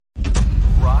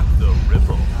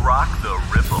Rock the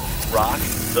Ripple. Rock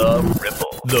the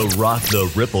Ripple. The Rock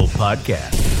the Ripple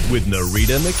podcast with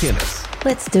Narita McInnes.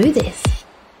 Let's do this.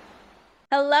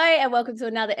 Hello and welcome to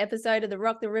another episode of the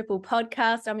Rock the Ripple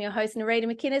podcast. I'm your host, Narita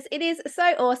McInnes. It is so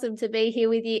awesome to be here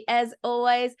with you as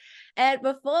always. And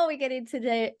before we get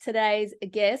into today's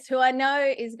guest, who I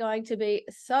know is going to be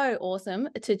so awesome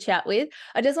to chat with,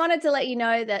 I just wanted to let you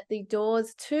know that the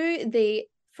doors to the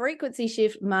Frequency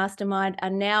Shift Mastermind are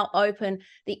now open.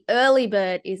 The early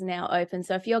bird is now open.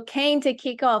 So if you're keen to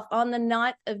kick off on the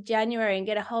 9th of January and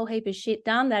get a whole heap of shit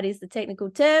done, that is the technical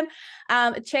term,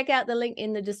 check out the link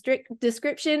in the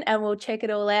description and we'll check it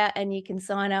all out and you can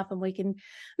sign up and we can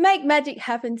make magic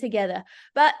happen together.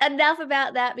 But enough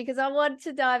about that, because I want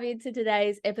to dive into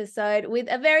today's episode with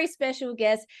a very special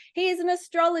guest. He is an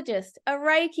astrologist, a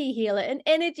Reiki healer, an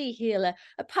energy healer,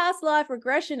 a past life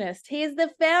regressionist. He is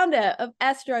the founder of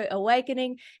Astro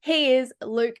Awakening. He is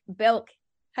Luke Balcke.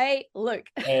 Hey, Luke.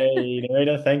 Hey,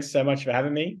 Narita. Thanks so much for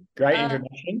having me. Great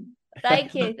introduction.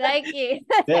 Thank you.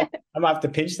 Yeah, I might have to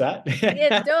pinch that.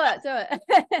 Yeah, do it.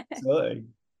 Absolutely.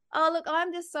 Oh, look,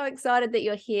 I'm just so excited that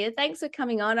you're here. Thanks for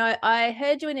coming on. I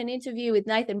heard you in an interview with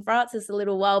Nathan Francis a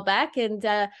little while back and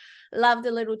loved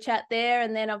a little chat there.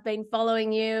 And then I've been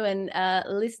following you and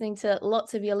listening to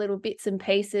lots of your little bits and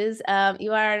pieces.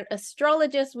 You are an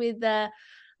astrologist with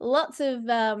lots of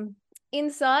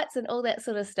insights and all that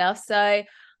sort of stuff. So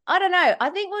I don't know.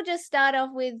 I think we'll just start off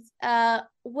with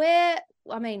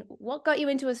what got you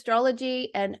into astrology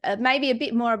and maybe a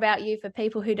bit more about you for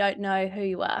people who don't know who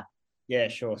you are. Yeah,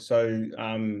 sure. So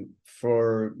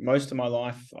for most of my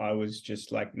life, I was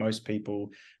just like most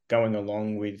people, going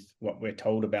along with what we're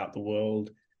told about the world,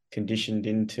 conditioned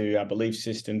into our belief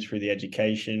system through the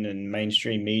education and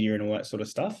mainstream media and all that sort of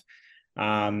stuff.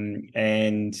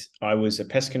 And I was a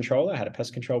pest controller. I had a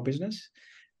pest control business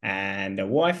and a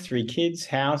wife, 3 kids,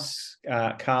 house,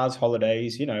 cars,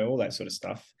 holidays, all that sort of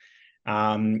stuff.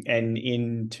 And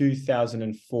in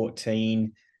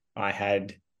 2014, I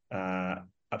had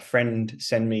a friend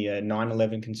send me a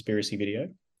 9/11 conspiracy video.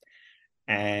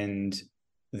 And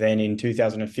then in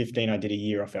 2015, I did a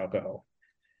year off alcohol.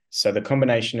 So the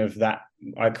combination of that,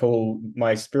 I call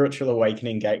my spiritual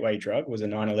awakening gateway drug, was a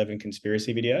 9/11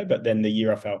 conspiracy video. But then the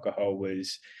year off alcohol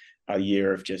was a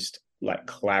year of just like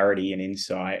clarity and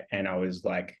insight. And I was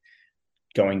like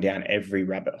going down every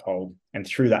rabbit hole. And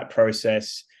through that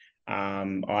process,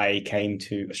 I came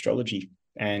to astrology.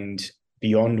 And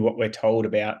beyond what we're told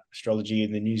about astrology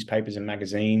in the newspapers and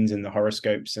magazines and the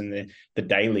horoscopes and the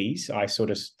dailies, I sort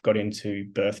of got into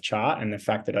birth chart and the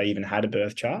fact that I even had a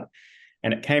birth chart.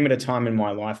 And it came at a time in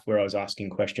my life where I was asking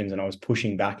questions and I was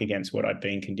pushing back against what I'd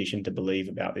been conditioned to believe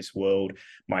about this world,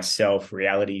 myself,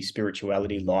 reality,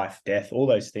 spirituality, life, death, all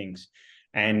those things.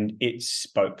 And it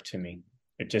spoke to me.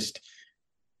 It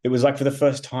was like for the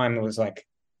first time, it was like,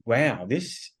 wow,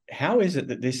 how is it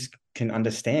that this can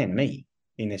understand me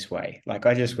in this way? Like,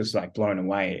 I just was like blown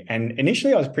away. And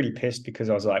initially I was pretty pissed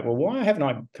because I was like, well, why haven't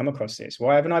I come across this?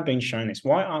 Why haven't I been shown this?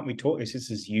 Why aren't we taught this?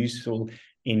 This is useful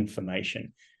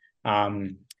information.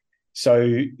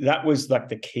 So that was like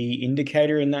the key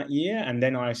indicator in that year. And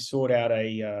then I sought out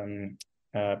a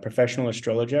professional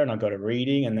astrologer and I got a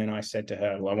reading. And then I said to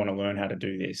her, well, I want to learn how to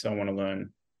do this. I want to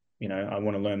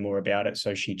learn more about it.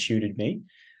 So she tutored me,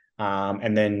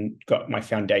 and then got my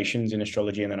foundations in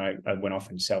astrology. And then I went off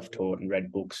and self-taught and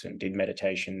read books and did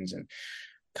meditations and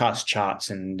cast charts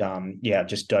and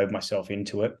just dove myself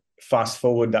into it. Fast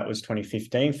forward, that was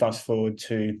 2015. Fast forward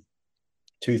to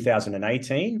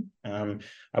 2018.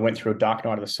 I went through a dark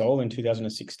night of the soul in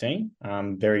 2016,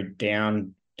 very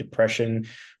down, depression.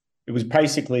 It was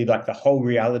basically like the whole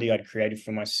reality I'd created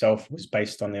for myself was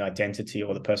based on the identity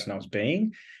or the person I was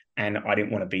being. And I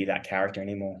didn't want to be that character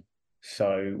anymore.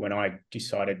 So when I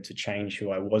decided to change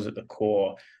who I was at the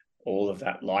core, all of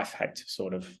that life had to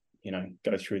sort of,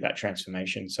 go through that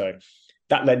transformation. So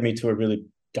that led me to a really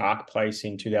dark place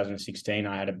in 2016.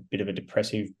 I had a bit of a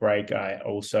depressive break. That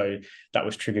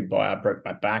was triggered by, I broke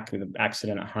my back with an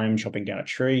accident at home, chopping down a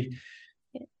tree.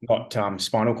 Not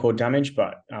spinal cord damage,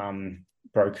 but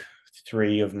broke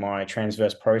 3 of my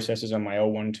transverse processes on my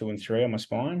L1, 2, and 3 on my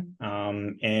spine.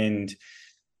 And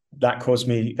that was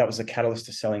the catalyst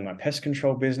to selling my pest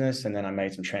control business. And then I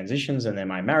made some transitions and then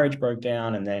my marriage broke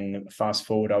down. And then fast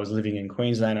forward, I was living in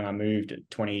Queensland and I moved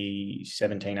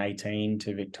 2017, 18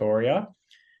 to Victoria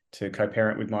to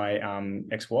co-parent with my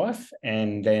ex-wife.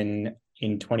 And then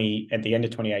at the end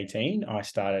of 2018, I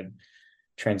started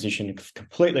transitioning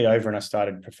completely over and I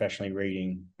started professionally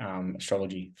reading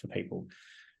astrology for people.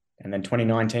 And then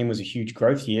 2019 was a huge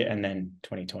growth year, and then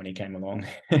 2020 came along.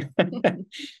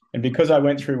 And because I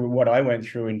went through what I went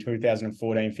through in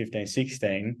 2014, 15,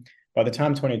 16, by the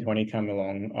time 2020 came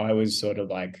along, I was sort of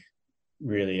like,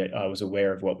 really, I was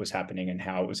aware of what was happening and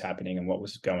how it was happening and what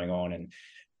was going on. And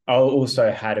I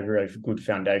also had a very good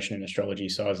foundation in astrology.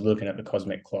 So I was looking at the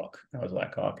cosmic clock. I was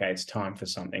like, oh, okay, it's time for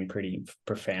something pretty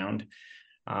profound.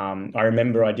 I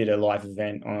remember I did a live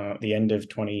event at the end of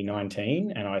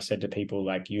 2019, and I said to people,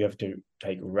 like, you have to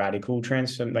take radical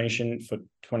transformation for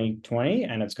 2020,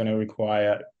 and it's going to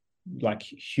require like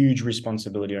huge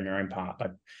responsibility on your own part.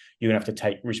 Like, you're going to have to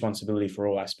take responsibility for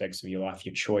all aspects of your life,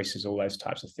 your choices, all those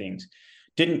types of things.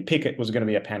 Didn't pick it was going to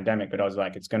be a pandemic, but I was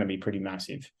like, it's going to be pretty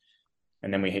massive.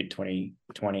 And then we hit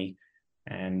 2020,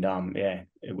 and yeah,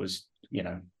 it was,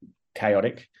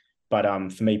 chaotic. But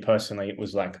for me personally, it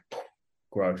was like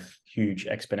growth, huge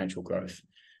exponential growth,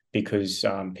 because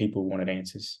people wanted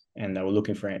answers, and they were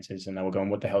looking for answers, and they were going,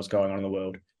 what the hell's going on in the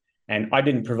world? And I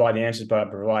didn't provide the answers, but I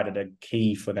provided a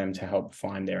key for them to help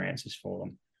find their answers for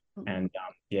them. And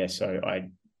yeah, so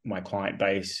my client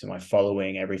base, my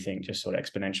following, everything just sort of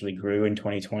exponentially grew in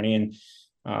 2020.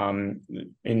 And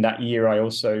in that year, I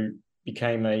also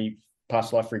became a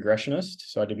past life regressionist.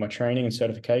 So I did my training and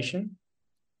certification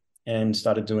and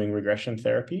started doing regression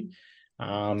therapy.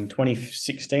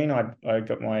 2016, I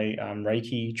got my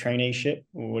Reiki traineeship,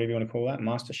 or whatever you want to call that,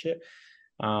 mastership,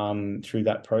 through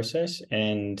that process.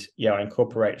 And yeah, I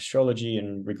incorporate astrology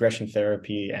and regression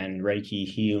therapy and Reiki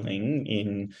healing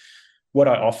in what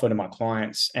I offer to my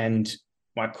clients. And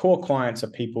my core clients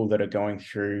are people that are going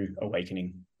through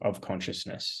awakening of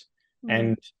consciousness.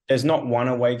 And there's not one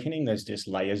awakening, there's just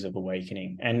layers of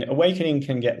awakening. And awakening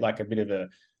can get like a bit of a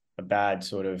bad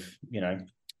sort of,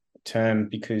 term,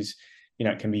 because,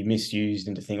 it can be misused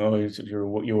into thinking, oh,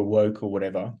 you're awoke or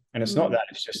whatever. And it's not that.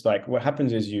 It's just like, what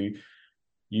happens is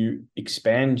you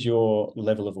expand your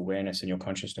level of awareness, and your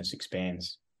consciousness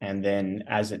expands. And then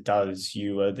as it does,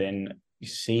 you are then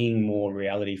seeing more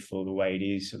reality for the way it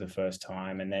is for the first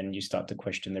time. And then you start to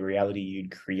question the reality you'd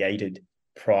created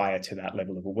prior to that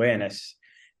level of awareness.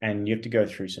 And you have to go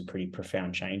through some pretty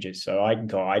profound changes. So I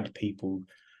guide people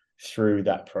through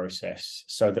that process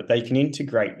so that they can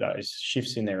integrate those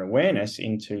shifts in their awareness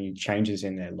into changes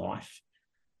in their life.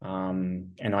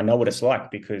 And I know what it's like,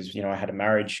 because, I had a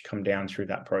marriage come down through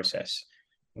that process.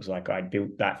 It was like I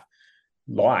built that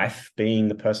life being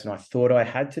the person I thought I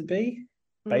had to be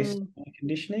based on my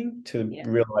conditioning, to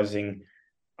realizing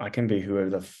I can be whoever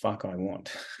the fuck I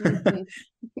want.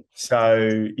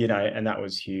 So, and that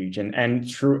was huge. And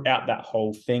throughout that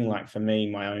whole thing, like for me,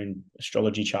 my own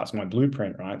astrology chart's my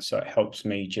blueprint, right? So it helps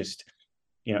me just,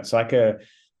 it's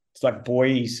like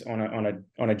buoys on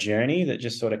a journey that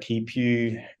just sort of keep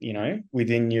you,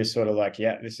 within your sort of like,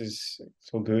 yeah, it's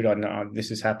all good. I know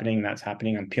this is happening, that's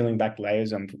happening. I'm peeling back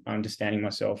layers. I'm understanding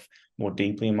myself more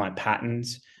deeply in my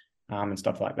patterns, and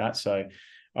stuff like that. So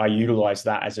I utilize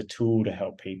that as a tool to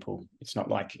help people. It's not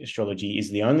like astrology is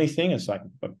the only thing. It's like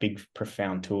a big,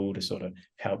 profound tool to sort of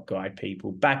help guide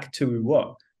people back to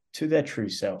what? To their true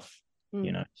self,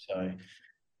 So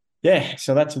yeah,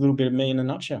 so that's a little bit of me in a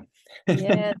nutshell.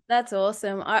 Yeah, that's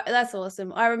awesome. That's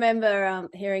awesome. I remember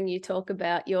hearing you talk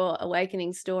about your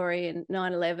awakening story in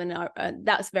 9/11.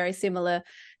 That's very similar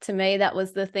to me. That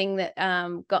was the thing that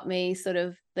got me sort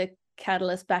of the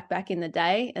catalyst back in the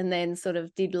day, and then sort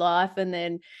of did life. And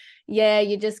then, yeah,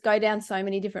 you just go down so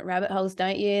many different rabbit holes,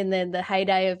 don't you? And then the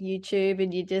heyday of YouTube,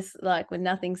 and you just like, when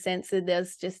nothing's censored,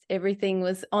 there's just everything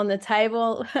was on the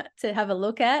table to have a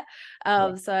look at.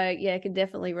 So yeah, I can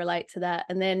definitely relate to that.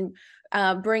 And then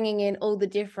bringing in all the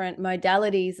different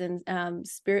modalities and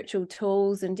spiritual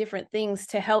tools and different things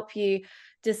to help you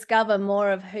discover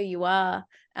more of who you are.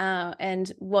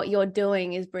 And what you're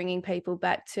doing is bringing people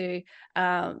back to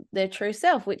their true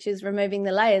self, which is removing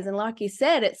the layers. And like you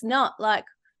said, it's not like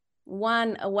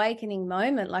one awakening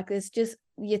moment. Like there's just,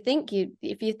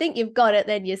 if you think you've got it,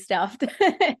 then you're stuffed,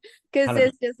 because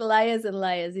there's just layers and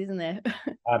layers, isn't there?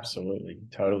 Absolutely,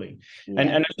 totally. Yeah.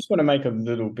 And I just want to make a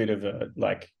little bit of a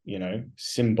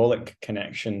symbolic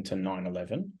connection to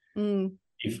 9/11.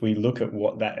 If we look at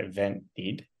what that event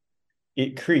did,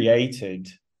 it created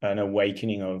an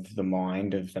awakening of the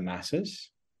mind of the masses.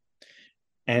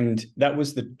 And that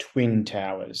was the Twin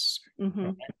Towers.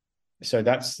 Right? So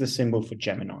that's the symbol for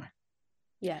Gemini.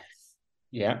 Yes.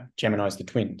 Yeah, Gemini is the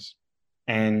twins.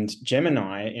 And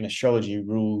Gemini in astrology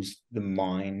rules the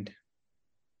mind.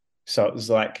 So it was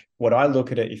like, what I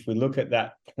look at it, if we look at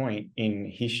that point in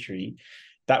history,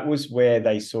 that was where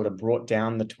they sort of brought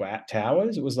down the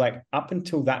towers. It was like, up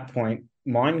until that point,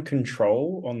 mind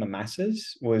control on the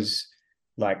masses was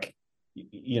like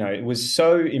it was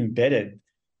so embedded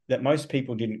that most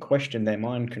people didn't question their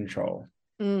mind control.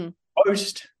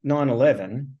 Post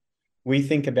 9/11, we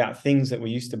think about things that we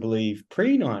used to believe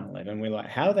pre 9/11. We're like,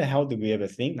 how the hell did we ever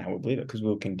think that? We believe it because we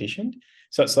were conditioned.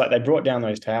 So it's like they brought down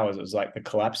those towers. It was like the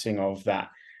collapsing of that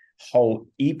whole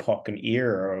epoch and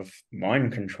era of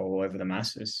mind control over the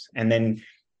masses. And then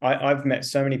I've met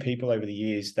so many people over the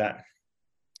years that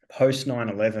post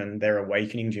 9/11, their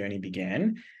awakening journey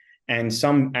began. And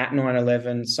some at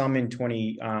 9/11, some in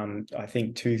I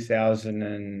think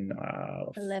 11,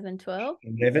 12.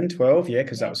 11, 12, yeah,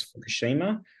 because that was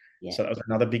Fukushima. Yeah. So that was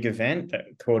another big event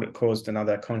that caused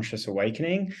another conscious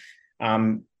awakening.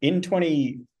 In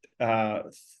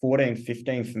 2014,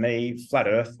 15, for me, flat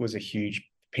Earth was a huge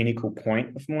pinnacle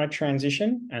point of my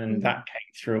transition. And that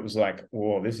came through. It was like,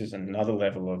 whoa, this is another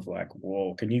level of like,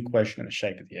 whoa, can you question the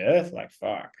shape of the Earth? Like,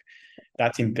 fuck.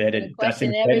 That's embedded.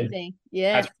 Question everything.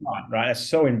 Yeah. That's right. That's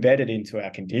so embedded into our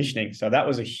conditioning. So that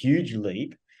was a huge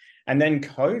leap. And then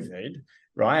COVID,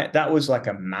 right? That was like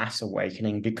a mass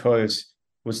awakening because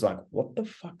it was like, what the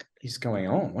fuck is going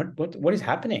on? What is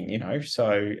happening?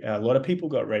 So a lot of people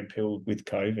got red pilled with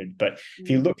COVID. But if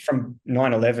you look from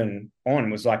 9/11 on,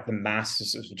 it was like the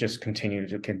masses just continue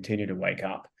to wake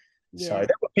up. Yeah. So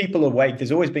there were people awake.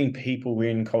 There's always been people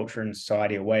in culture and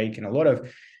society awake, and a lot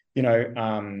of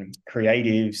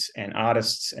creatives and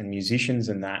artists and musicians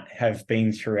and that have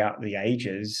been throughout the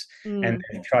ages, and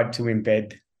they've tried to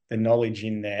embed the knowledge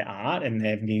in their art and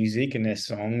their music and their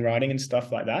songwriting and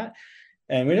stuff like that.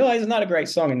 And we realize it's not a great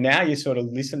song. And now you sort of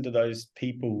listen to those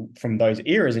people from those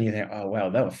eras and you think, oh, wow,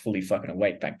 they were fully fucking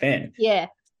awake back then. Yeah.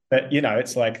 But,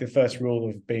 it's like the first rule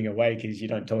of being awake is you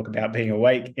don't talk about being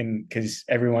awake, because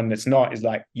everyone that's not is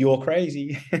like, you're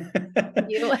crazy.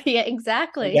 Yeah,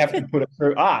 exactly. You have to put it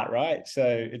through art, right? So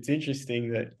it's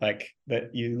interesting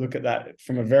that you look at that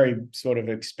from a very sort of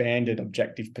expanded,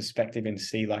 objective perspective and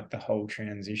see like the whole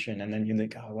transition. And then you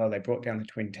think, oh, well, they brought down the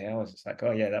Twin Towers. It's like,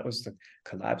 oh, yeah, that was the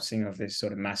collapsing of this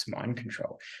sort of mass mind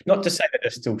control. Not to say that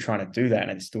they're still trying to do that,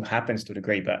 and it still happens to a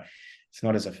degree, but it's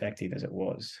not as effective as it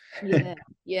was.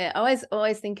 Yeah. I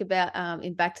always think about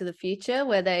in Back to the Future,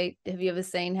 where have you ever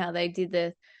seen how they did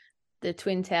the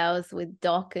Twin Towers with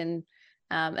Doc and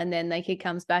then he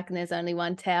comes back and there's only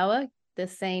one tower, the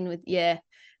scene with,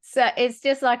 so it's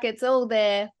just like it's all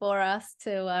there for us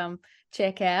to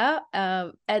check out,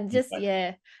 and just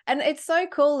and it's so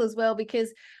cool as well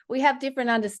because we have different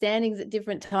understandings at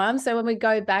different times. So when we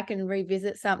go back and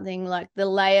revisit something, like the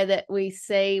layer that we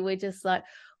see, we're just like,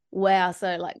 wow.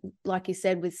 So like you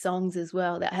said with songs as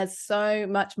well, that has so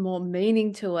much more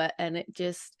meaning to it, and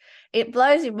it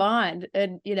blows your mind.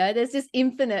 And there's just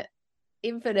infinite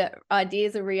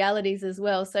ideas and realities as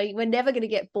well. So we're never going to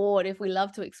get bored if we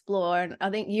love to explore. And I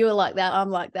think you are like that, I'm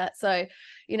like that. So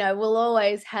we'll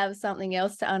always have something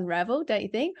else to unravel, don't you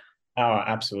think? Oh,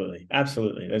 absolutely.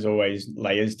 There's always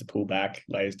layers to pull back.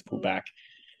 I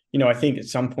think at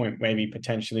some point, maybe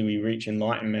potentially we reach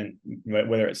enlightenment,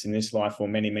 whether it's in this life or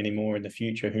many, many more in the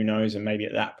future, who knows? And maybe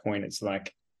at that point, it's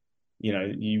like,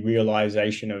 you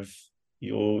realization of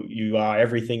you are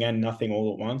everything and nothing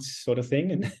all at once sort of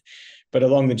thing. But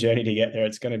along the journey to get there,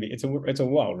 it's a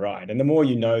wild ride. And the more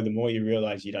you know, the more you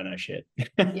realize you don't know shit.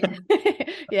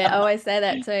 Yeah, I always say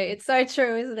that too. It's so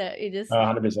true, isn't it? You just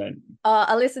 100%.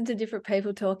 I listen to different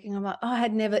people talking. I'm like, oh, I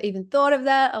had never even thought of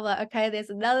that. I'm like, okay, there's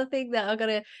another thing that I've got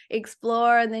to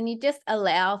explore. And then you just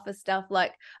allow for stuff.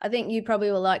 Like, I think you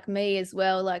probably were like me as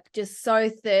well, like just so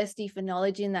thirsty for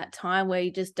knowledge in that time where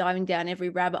you're just diving down every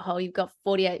rabbit hole. You've got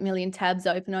 48 million tabs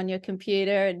open on your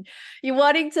computer and you're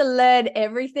wanting to learn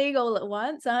everything all at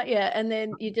once, aren't you? And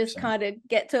then you just kind of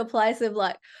get to a place of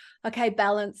like, okay,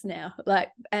 balance now,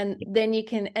 and then you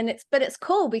can, but it's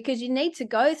cool because you need to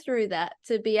go through that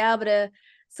to be able to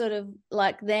sort of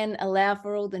then allow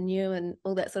for all the new and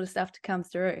all that sort of stuff to come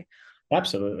through.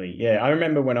 Absolutely. Yeah. I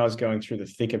remember when I was going through the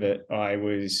thick of it, I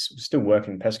was still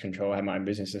working pest control, I had my own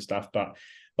business and stuff, but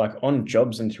on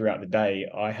jobs and throughout the day,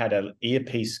 I had an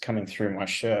earpiece coming through my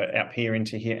shirt out here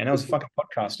into here, and there was a fucking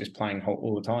podcast just playing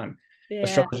all the time. Yeah.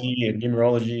 Astrology and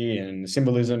numerology and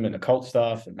symbolism and occult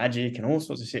stuff and magic and all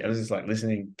sorts of shit. I was just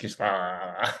listening, go to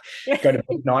bed at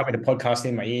night with a podcast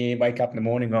in my ear, wake up in the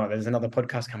morning, oh, there's another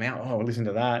podcast come out, oh, I'll listen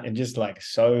to that, and just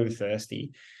so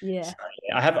thirsty. Yeah. So,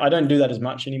 I don't do that as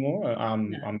much anymore. No.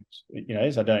 I'm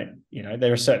I don't,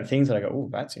 there are certain things that I go, oh,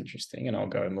 that's interesting, and I'll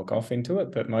go and look off into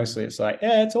it, but mostly it's like,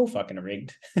 yeah, it's all fucking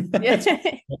rigged. Yeah.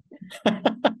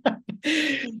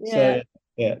 So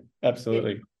yeah,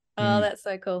 absolutely. Oh, that's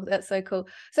so cool. That's so cool.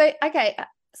 So, okay.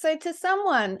 So to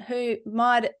someone who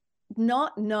might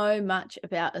not know much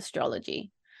about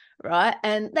astrology, right?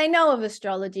 And they know of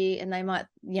astrology, and they might,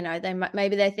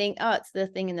 maybe they think, oh, it's the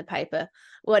thing in the paper,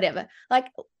 whatever. Like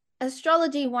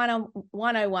astrology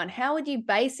 101, how would you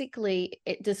basically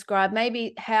describe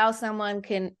maybe how someone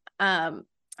can,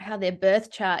 how their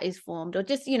birth chart is formed, or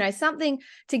just, something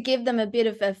to give them a bit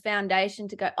of a foundation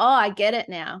to go, oh, I get it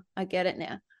now.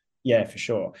 Yeah, for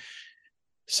sure.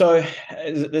 So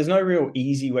there's no real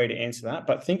easy way to answer that,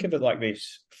 but think of it like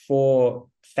this. For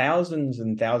thousands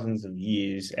and thousands of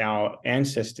years, our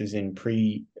ancestors in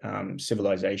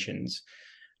pre-civilizations,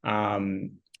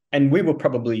 and we were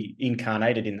probably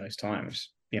incarnated in those times.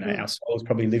 Our souls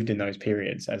probably lived in those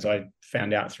periods, as I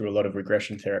found out through a lot of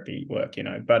regression therapy work,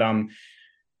 but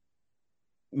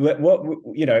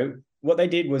what they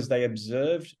did was they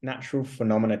observed natural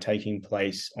phenomena taking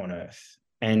place on Earth,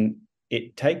 and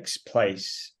it takes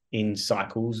place in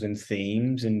cycles and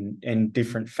themes and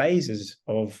different phases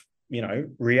of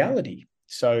reality.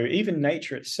 So even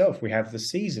nature itself, we have the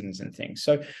seasons and things.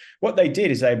 So what they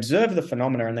did is they observed the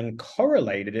phenomena and then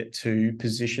correlated it to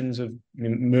positions of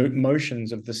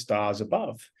motions of the stars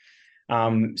above.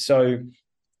 So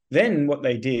then what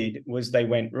they did was they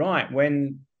went, right,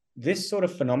 when this sort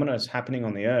of phenomena is happening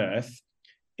on the Earth,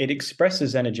 it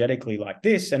expresses energetically like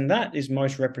this, and that is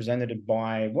most represented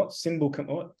by what symbol?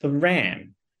 The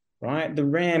ram, right? The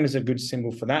ram is a good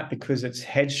symbol for that because it's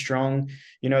headstrong.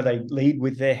 They lead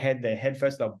with their head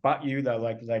first. They'll butt you. They're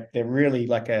like they're really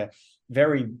like a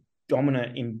very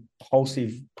dominant,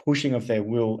 impulsive pushing of their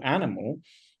will animal.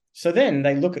 So then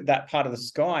they look at that part of the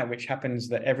sky, which happens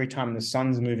that every time the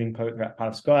sun's moving through that part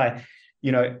of the sky,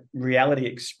 reality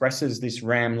expresses this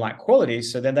ram-like quality.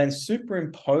 So then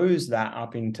superimpose that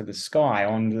up into the sky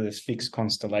onto this fixed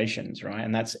constellations, right?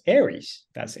 And that's Aries.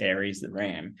 That's Aries, the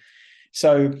ram.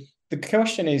 So the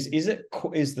question is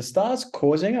the stars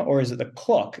causing it, or is it the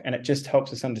clock? And it just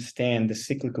helps us understand the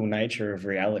cyclical nature of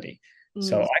reality.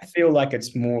 So I feel like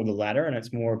it's more the latter, and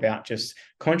it's more about just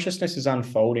consciousness is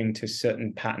unfolding to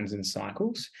certain patterns and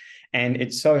cycles. And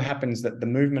it so happens that the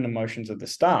movement and motions of the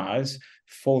stars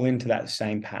fall into that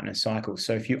same pattern and cycle.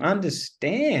 So if you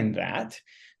understand that,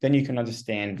 then you can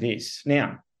understand this.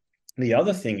 Now, the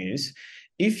other thing is,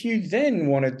 if you then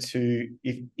wanted to,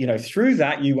 through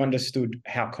that, you understood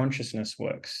how consciousness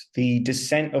works, the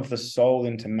descent of the soul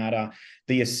into matter,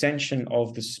 the ascension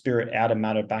of the spirit out of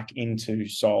matter back into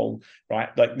soul,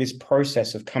 right? Like this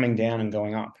process of coming down and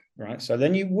going up, right? So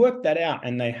then you work that out,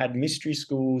 and they had mystery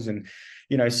schools and,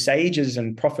 sages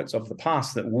and prophets of the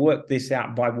past that worked this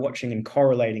out by watching and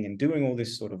correlating and doing all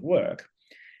this sort of work.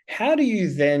 How do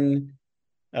you then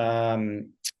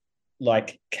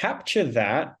capture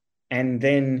that and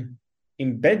then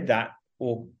embed that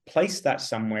or place that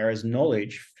somewhere as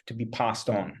knowledge to be passed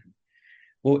on?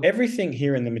 Well, everything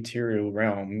here in the material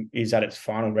realm is at its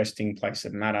final resting place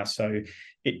of matter. So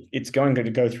it's going to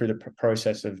go through the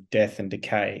process of death and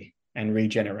decay and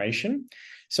regeneration.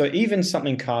 So even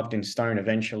something carved in stone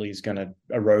eventually is going to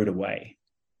erode away.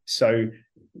 So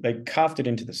they carved it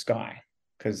into the sky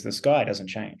because the sky doesn't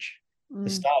change. The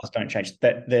stars don't change.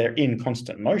 That they're in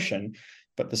constant motion,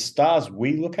 but the stars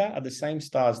we look at are the same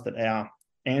stars that our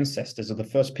ancestors, or the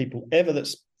first people ever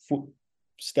that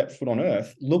stepped foot on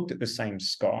Earth, looked at the same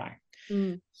sky.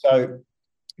 So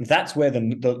that's where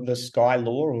the sky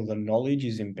law or the knowledge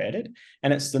is embedded,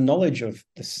 and it's the knowledge of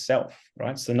the self,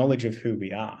 right? It's the knowledge of who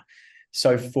we are.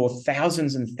 So for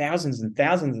thousands and thousands and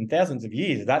thousands and thousands of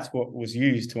years, that's what was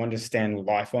used to understand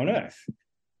life on Earth.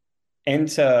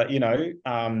 Enter,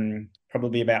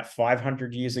 probably about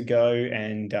 500 years ago,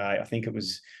 and I think it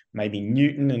was maybe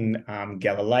Newton and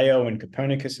Galileo and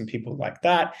Copernicus and people like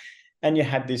that. And you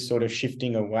had this sort of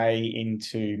shifting away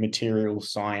into material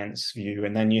science view.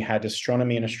 And then you had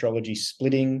astronomy and astrology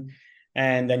splitting.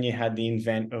 And then you had the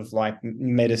invent of like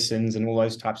medicines and all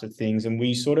those types of things. And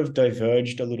we sort of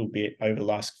diverged a little bit over the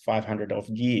last 500 odd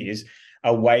years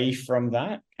away from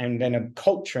that. And then a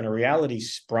culture and a reality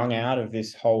sprung out of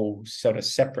this whole sort of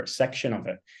separate section of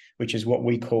it, which is what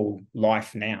we call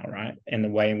life now, right? And the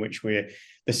way in which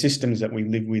the systems that we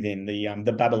live within,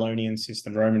 the Babylonian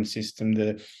system, Roman system,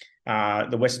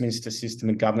 the Westminster system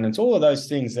of governance, all of those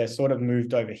things, they're sort of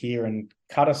moved over here and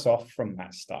cut us off from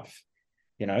that stuff.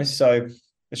 So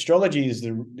astrology is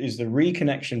the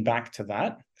reconnection back to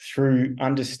that through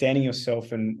understanding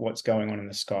yourself and what's going on in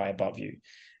the sky above you.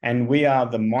 And we are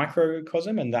the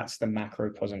microcosm, and that's the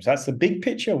macrocosm. So that's the big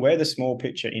picture. We're the small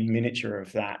picture in miniature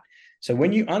of that. So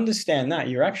when you understand that,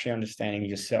 you're actually understanding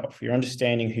yourself. You're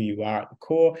understanding who you are at the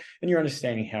core, and you're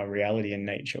understanding how reality and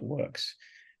nature works.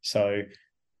 So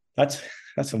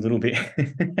That's a little bit.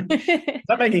 Is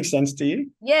that making sense to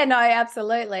you? Yeah, no,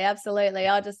 absolutely.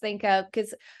 I just think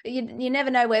because you never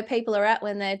know where people are at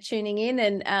when they're tuning in,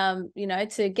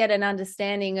 and to get an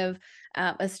understanding of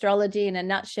astrology in a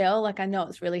nutshell. Like, I know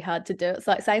it's really hard to do. It's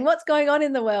like saying what's going on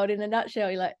in the world in a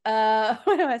nutshell. You're like,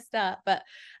 where do I start? But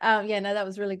yeah, no, that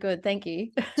was really good. Thank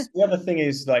you. The other thing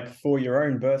is, like, for your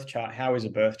own birth chart, how is a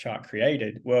birth chart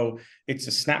created? Well, it's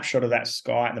a snapshot of that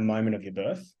sky at the moment of your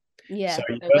birth. Yeah, So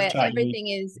your so birth where chart, everything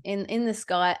is in the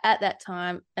sky at that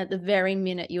time, at the very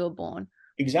minute you were born.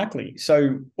 exactly.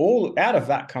 So all out of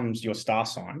that comes your star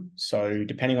sign. So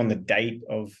depending on the date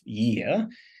of year,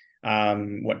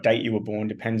 what date you were born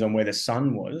depends on where the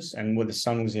sun was, and where the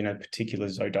sun was in a particular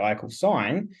zodiacal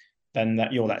sign, then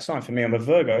that you're that sign. For me, I'm a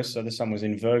Virgo, so the sun was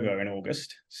in Virgo in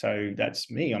August. So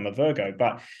that's me, I'm a Virgo.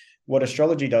 But what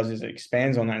astrology does is it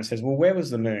expands on that and says, well, where was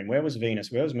the moon? Where was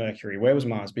Venus? Where was Mercury? Where was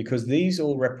Mars? Because these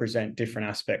all represent different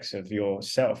aspects of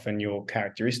yourself and your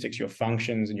characteristics, your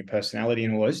functions and your personality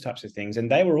and all those types of things. And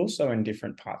they were also in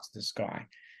different parts of the sky.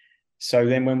 So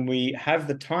then when we have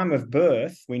the time of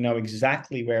birth, we know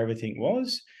exactly where everything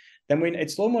was. Then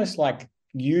it's almost like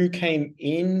you came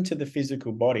into the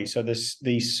physical body. So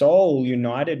the soul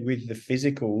united with the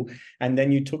physical, and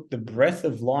then you took the breath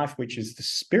of life, which is the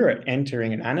spirit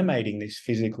entering and animating this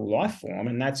physical life form.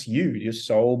 And that's you, your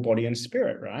soul, body, and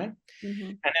spirit, right? Mm-hmm.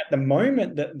 And at the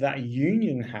moment that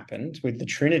union happened with the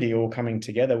Trinity all coming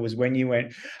together was when you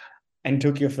went and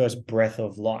took your first breath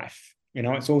of life.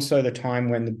 It's also the time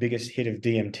when the biggest hit of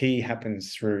DMT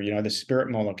happens through, the spirit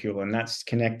molecule, and that's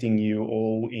connecting you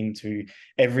all into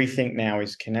everything. Now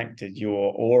is connected: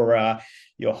 your aura,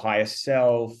 your higher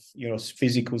self, your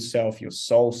physical self, your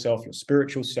soul self, your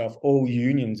spiritual self, all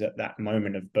unions at that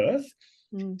moment of birth.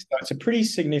 So it's a pretty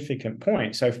significant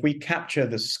point. So if we capture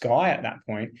the sky at that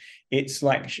point, it's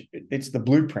like it's the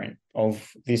blueprint of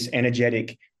this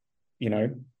energetic,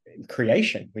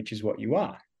 creation, which is what you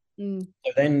are.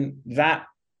 So then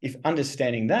if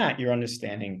understanding that, you're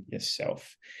understanding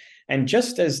yourself. And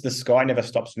just as the sky never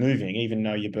stops moving, even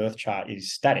though your birth chart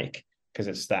is static, because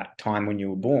it's that time when you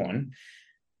were born,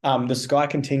 the sky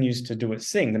continues to do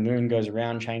its thing. The moon goes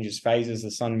around, changes phases,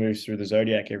 the sun moves through the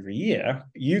zodiac every year.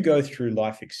 You go through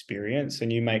life experience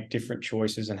and you make different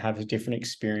choices and have different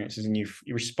experiences, and you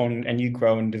respond and you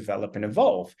grow and develop and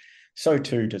evolve. So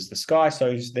too does the sky.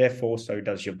 So therefore, so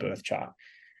does your birth chart.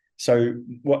 So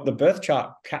what the birth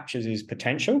chart captures is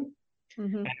potential,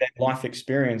 and then life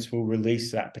experience will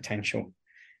release that potential.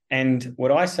 And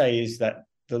what I say is that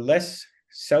the less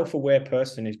self-aware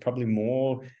person is probably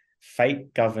more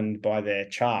fate governed by their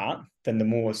chart than the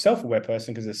more self-aware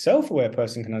person, because the self-aware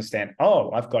person can understand,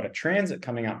 oh, I've got a transit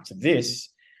coming up to this,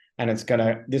 and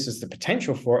this is the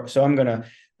potential for it. So I'm going to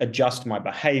adjust my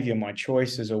behavior, my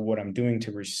choices, or what I'm doing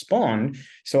to respond.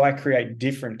 So I create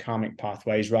different karmic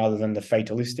pathways rather than the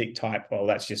fatalistic type, well,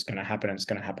 that's just going to happen. It's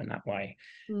going to happen that way.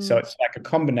 So it's like a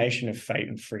combination of fate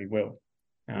and free will.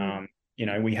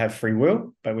 We have free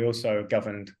will, but we also are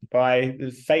governed by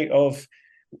the fate of,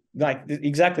 like,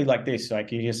 exactly like this.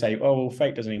 Like, you just say, oh, well,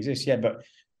 fate doesn't exist. Yeah, but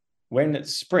when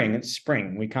it's spring, it's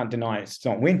spring. We can't deny it's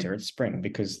not winter, it's spring,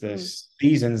 because the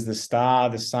seasons, the star,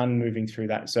 the sun moving through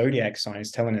that zodiac sign is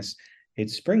telling us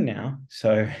it's spring now.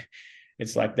 So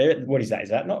it's like, what is that? Is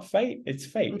that not fate? It's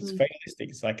fate. It's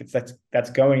fatalistic. It's like that's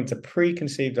going to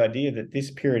preconceived idea that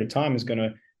this period of time is going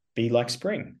to be like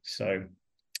spring. So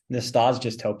the stars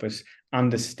just help us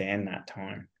understand that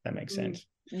time. That makes sense.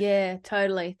 Yeah,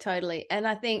 totally. And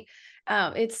I think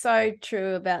it's so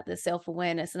true about the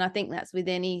self-awareness. And I think that's with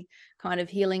any kind of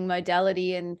healing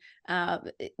modality. And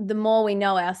the more we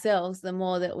know ourselves, the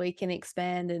more that we can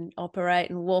expand and operate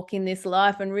and walk in this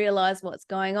life and realize what's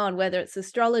going on, whether it's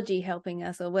astrology helping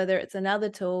us or whether it's another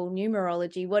tool,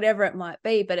 numerology, whatever it might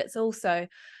be. But it's also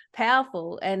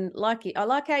powerful. And I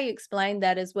like how you explained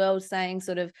that as well, saying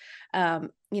sort of,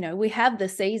 we have the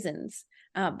seasons.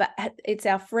 But it's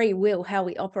our free will, how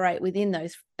we operate within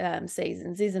those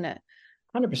seasons, isn't it?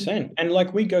 100%. And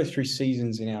like, we go through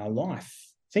seasons in our life.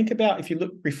 Think about, if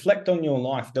you reflect on your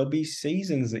life, there'll be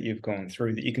seasons that you've gone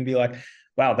through that you can be like,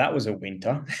 wow, that was a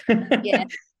winter. Yeah.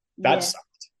 That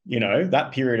sucked.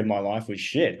 That period of my life was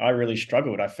shit. I really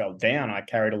struggled. I fell down. I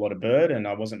carried a lot of burden.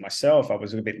 I wasn't myself. I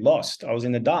was a bit lost. I was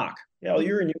in the dark. Yeah, well,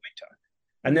 you're in your winter.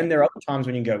 And then there are other times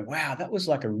when you go, wow, that was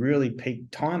like a really peak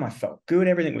time. I felt good.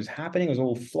 Everything was happening. It was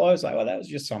all flow. It's like, well, that was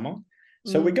just summer.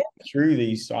 So we go through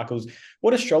these cycles.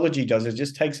 What astrology does is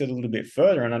just takes it a little bit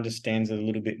further and understands it a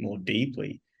little bit more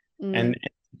deeply. And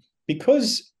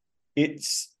because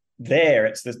it's there,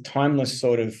 it's the timeless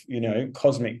sort of,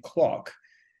 cosmic clock.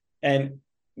 And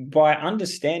by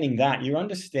understanding that, you're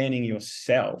understanding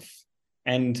yourself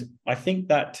And I think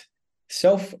that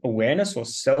self-awareness or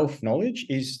self-knowledge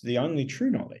is the only true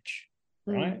knowledge,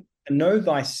 right? And know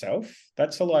thyself.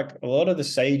 That's like a lot of the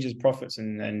sages, prophets,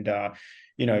 and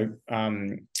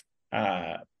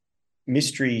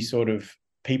mystery sort of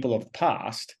people of the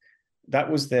past.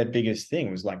 That was their biggest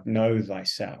thing, was like, know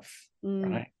thyself,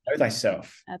 right? Know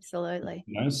thyself. Absolutely.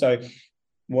 So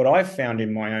what I've found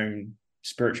in my own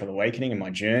spiritual awakening and my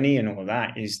journey and all of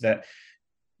that is that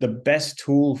the best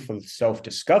tool for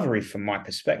self-discovery from my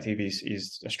perspective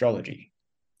is astrology.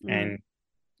 And,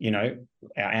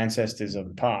 our ancestors of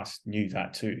the past knew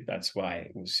that too. That's why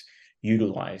it was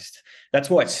utilized. That's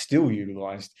why it's still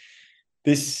utilized.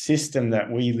 This system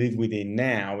that we live within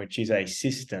now, which is a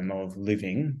system of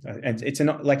living, and it's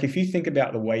not like, if you think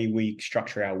about the way we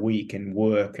structure our week and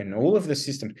work and all of the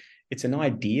system, it's an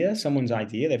idea, someone's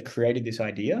idea. They've created this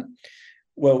idea.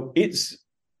 Well, its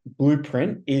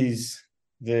blueprint is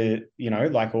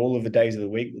like all of the days of the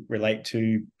week relate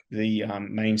to the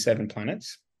main 7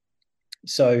 planets.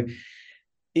 So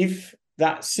if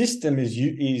that system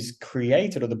is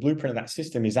created, or the blueprint of that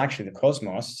system is actually the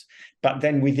cosmos, but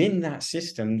then within that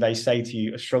system, they say to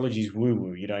you, astrology is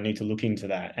woo-woo, you don't need to look into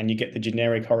that. And you get the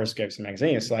generic horoscopes and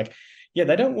magazines. It's like, yeah,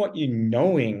 they don't want you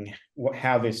knowing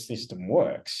how this system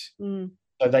works. So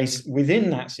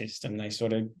within that system, they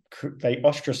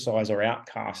ostracize or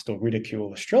outcast or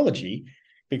ridicule astrology,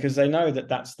 because they know that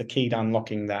that's the key to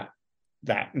unlocking that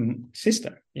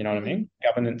system, you know what I mean?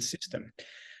 Governance system.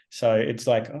 So it's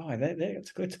like,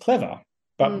 it's clever.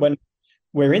 But when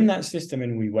we're in that system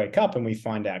and we wake up and we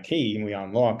find our key and we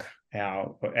unlock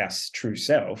our true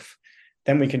self,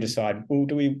 then we can decide, well,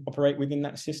 do we operate within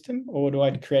that system, or do I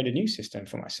create a new system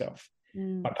for myself?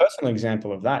 My personal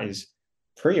example of that is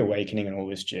pre-awakening and all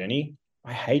this journey.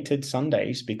 I hated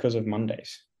Sundays because of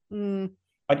Mondays.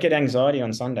 I'd get anxiety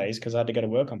on Sundays because I had to go to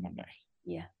work on Monday.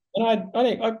 Yeah. And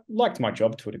I liked my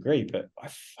job to a degree, but I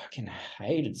fucking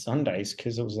hated Sundays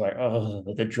because it was like,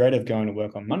 the dread of going to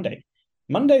work on Monday.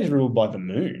 Monday's ruled by the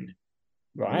moon,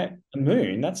 right? The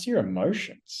moon, that's your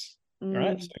emotions,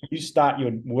 right? So you start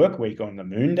your work week on the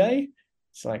moon day.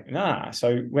 It's like, nah.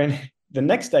 So when the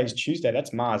next day is Tuesday,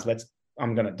 that's Mars.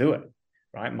 I'm going to do it,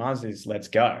 right? Mars is let's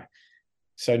go.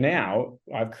 So now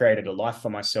I've created a life for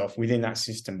myself within that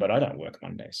system, but I don't work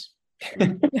Mondays.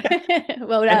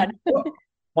 Well done.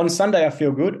 On Sunday, I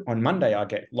feel good. On Monday, I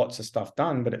get lots of stuff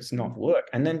done, but it's not work.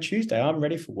 And then Tuesday, I'm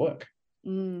ready for work.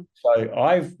 So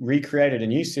I've recreated a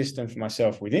new system for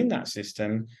myself within that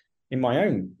system in my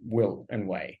own will and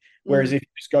way. Whereas if you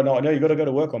just go, no, you got to go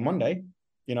to work on Monday,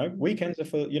 weekends are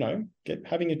for,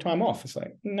 having your time off. It's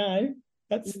like, no,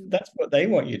 that's what they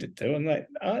want you to do. I'm like,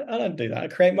 I don't do that. I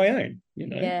create my own,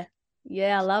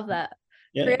 Yeah, I love that.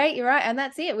 Create, you're right. And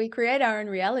that's it. We create our own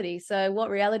reality. So what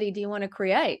reality do you want to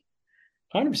create?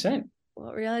 100%.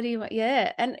 What reality?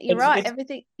 Yeah. And you're right.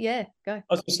 Everything. Yeah. Go. I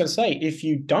was just going to say, if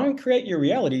you don't create your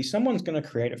reality, someone's going to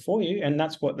create it for you. And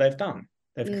that's what they've done.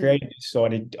 They've created this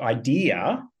sort of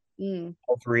idea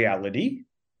of reality,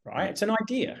 right? It's an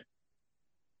idea.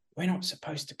 We're not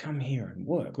supposed to come here and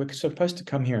work. We're supposed to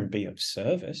come here and be of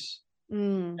service,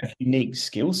 have unique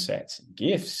skill sets, and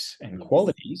gifts and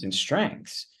qualities and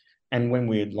strengths. And when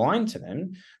we align to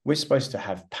them, we're supposed to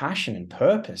have passion and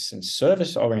purpose and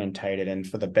service orientated and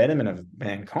for the betterment of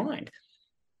mankind,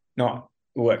 not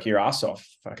work your ass off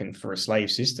fucking for a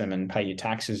slave system and pay your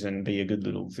taxes and be a good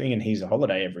little thing. And here's a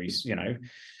holiday every,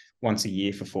 once a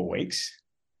year for 4 weeks.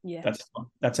 Yeah.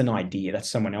 That's an idea. That's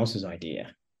someone else's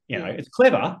idea. It's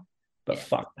clever, but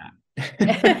fuck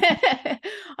that.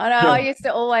 I know. I used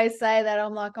to always say that.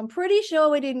 I'm like, I'm pretty sure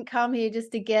we didn't come here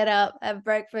just to get up, have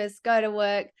breakfast, go to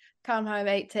work, come home,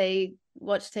 eat tea,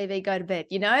 watch TV, go to bed,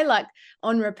 like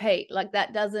on repeat. Like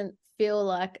that doesn't feel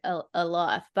like a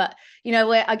life. But,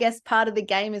 where I guess part of the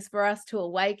game is for us to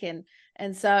awaken.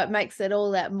 And so it makes it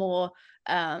all that more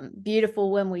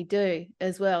beautiful when we do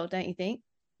as well, don't you think?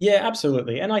 Yeah,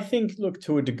 absolutely. And I think, look,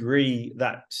 to a degree,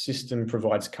 that system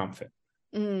provides comfort,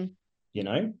 and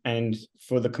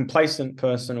for the complacent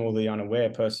person or the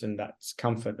unaware person, that's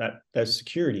comfort, that there's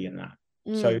security in that.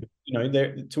 So,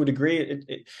 there, to a degree,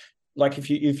 it like if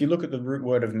you look at the root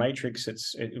word of matrix,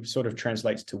 it sort of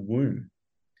translates to womb.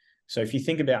 So if you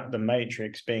think about the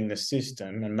matrix being the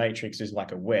system, and matrix is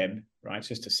like a web, right? It's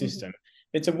just a system.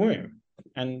 It's a womb.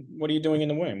 And what are you doing in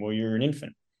the womb? Well, you're an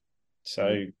infant.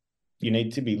 So you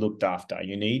need to be looked after.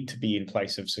 You need to be in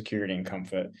place of security and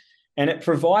comfort. And it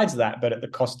provides that, but at the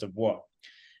cost of what?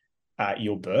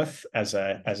 Your birth as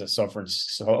a sovereign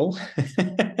soul.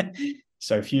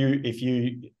 So if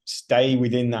you stay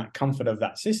within that comfort of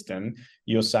that system,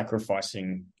 you're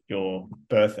sacrificing your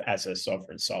birth as a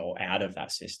sovereign soul out of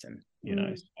that system,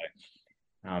 So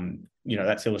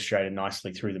That's illustrated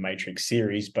nicely through the Matrix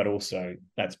series, but also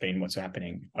that's been what's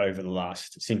happening over the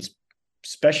last, since,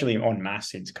 especially en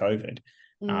masse since COVID.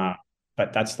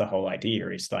 But that's the whole idea,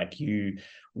 is like you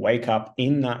wake up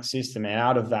in that system,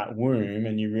 out of that womb,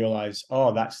 and you realize,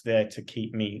 oh, that's there to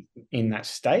keep me in that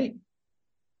state.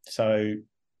 So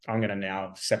I'm going to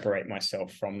now separate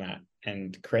myself from that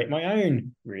and create my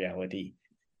own reality.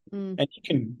 And you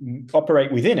can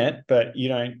operate within it, but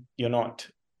you're not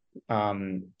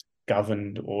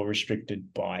governed or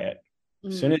restricted by it.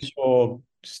 As soon as you're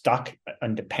stuck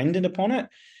and dependent upon it,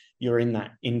 you're in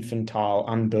that infantile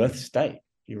unbirthed state.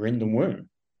 You're in the womb,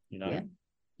 Yeah.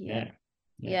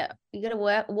 You got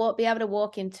to be able to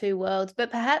walk in two worlds. But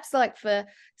perhaps, like, for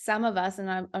some of us,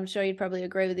 and I'm sure you'd probably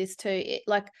agree with this too,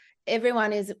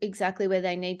 everyone is exactly where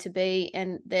they need to be,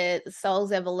 and their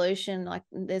soul's evolution, like,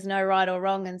 there's no right or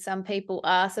wrong, and some people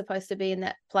are supposed to be in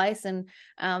that place, and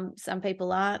some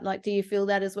people aren't. Like, do you feel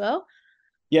that as well?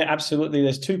 Yeah, absolutely.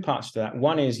 There's two parts to that.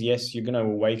 One is, yes, you're going to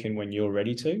awaken when you're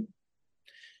ready to.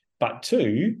 But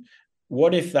two,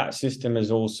 what if that system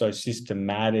has also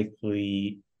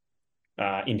systematically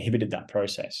inhibited that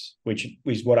process, which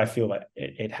is what I feel that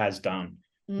it has done,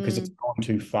 because it's gone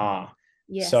too far.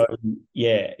 Yes. So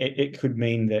it could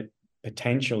mean that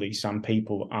potentially some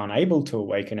people aren't able to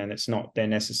awaken, and it's not their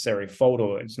necessary fault,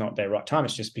 or it's not their right time.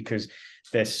 It's just because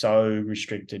they're so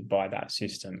restricted by that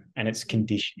system, and it's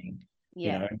conditioning.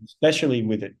 Especially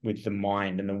with the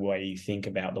mind and the way you think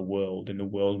about the world and the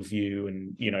worldview,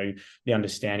 and the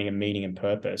understanding of meaning and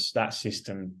purpose. That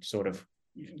system sort of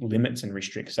limits and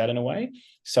restricts that in a way.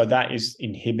 So that is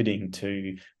inhibiting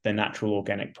to the natural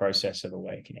organic process of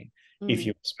awakening, if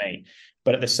you ask me.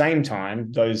 But at the same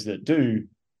time, those that do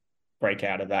break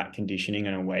out of that conditioning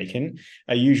and awaken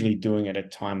are usually doing it at a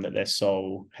time that their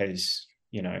soul has,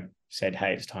 said,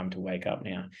 hey, it's time to wake up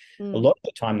now. A lot of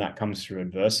the time that comes through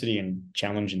adversity and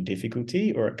challenge and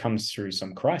difficulty, or it comes through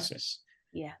some crisis.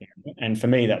 And for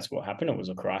me, that's what happened. It was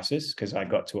a crisis, because I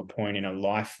got to a point in a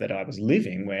life that I was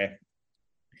living where,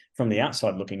 from the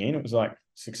outside looking in, it was like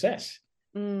success.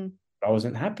 I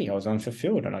wasn't happy. I was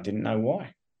unfulfilled, and I didn't know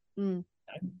why.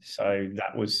 So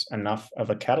that was enough of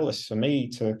a catalyst for me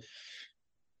to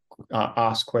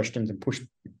ask questions and push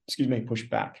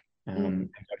back and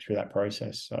go through that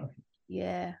process. So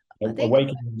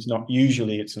awakening is not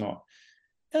usually, it's not,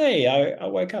 hey, I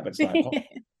woke up. It's like, oh,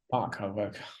 fuck, I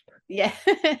woke up.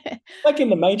 Like in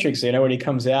the Matrix, when he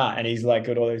comes out and he's like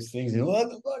got all those things, what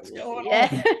the fuck's going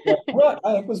on? Like, what?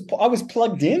 I was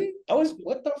plugged in.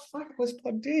 What the fuck was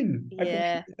plugged in?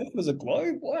 It was a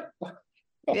globe. What?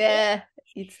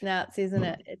 It's nuts, isn't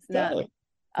it? It's nuts.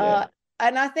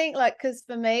 And I think, like, because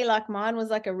for me, like, mine was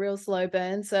like a real slow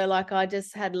burn. So, like, I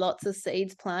just had lots of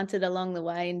seeds planted along the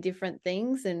way in different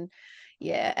things. And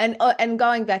and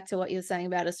going back to what you're saying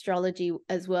about astrology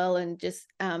as well, and just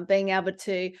being able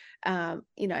to,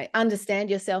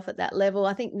 understand yourself at that level.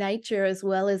 I think nature as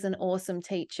well is an awesome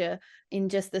teacher in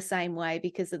just the same way,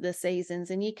 because of the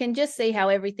seasons. And you can just see how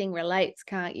everything relates,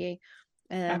 can't you?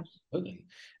 Absolutely.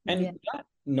 And that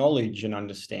knowledge and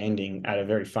understanding at a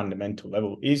very fundamental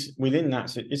level is within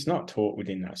that. It's not taught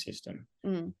within that system.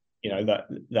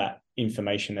 That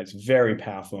information that's very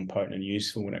powerful and potent and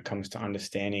useful when it comes to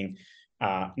understanding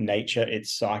nature,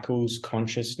 its cycles,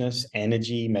 consciousness,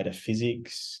 energy,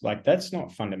 metaphysics, like that's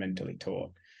not fundamentally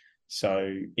taught.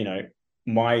 So,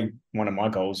 one of my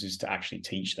goals is to actually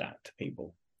teach that to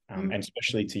people, and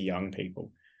especially to young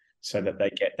people, so that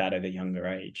they get that at a younger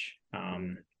age.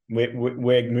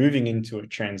 We're moving into a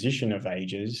transition of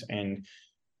ages, and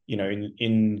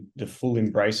in the full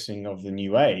embracing of the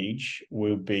new age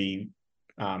will be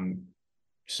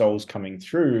souls coming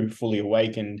through fully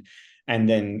awakened, and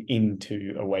then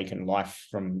into awakened life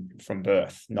from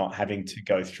birth, not having to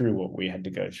go through what we had to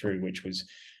go through, which was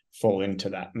fall into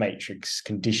that matrix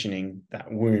conditioning,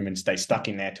 that womb, and stay stuck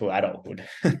in there till adulthood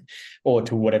or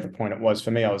to whatever point it was.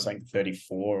 For me, I was like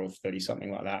 34 or 30,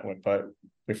 something like that, but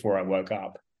before I woke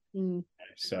up.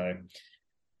 So,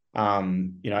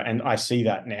 and I see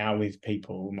that now with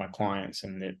people, my clients,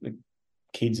 and the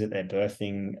kids that they're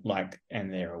birthing, like,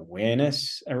 and their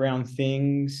awareness around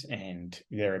things and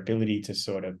their ability to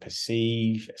sort of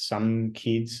perceive. Some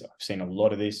kids, I've seen a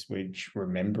lot of this, which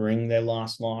remembering their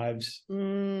last lives,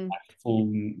 full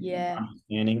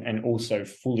understanding, and also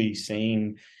fully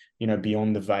seeing,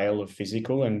 beyond the veil of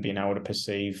physical and being able to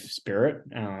perceive spirit,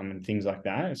 and things like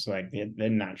that. It's like they're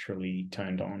naturally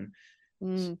turned on.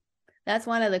 That's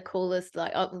one of the coolest,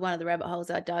 like, one of the rabbit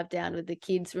holes I dive down, with the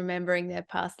kids remembering their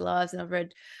past lives. And I've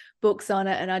read books on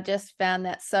it, and I just found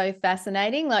that so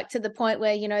fascinating, like to the point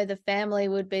where, the family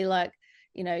would be like,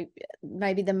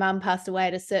 maybe the mum passed away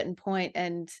at a certain point,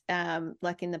 and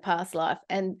like in the past life,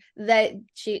 and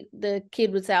the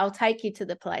kid would say, I'll take you to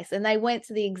the place, and they went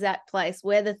to the exact place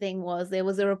where the thing was. There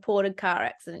was a reported car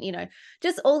accident,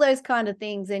 just all those kind of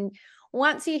things. And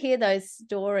once you hear those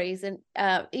stories, and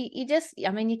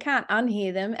you can't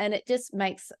unhear them, and it just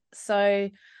makes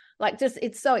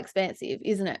it's so expansive,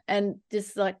 isn't it? And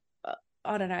just like,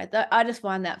 I don't know, I just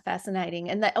find that fascinating.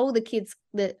 And that all the kids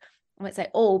that, I won't say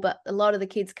all, but a lot of the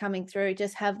kids coming through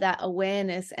just have that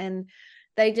awareness, and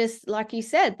they just, like you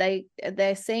said,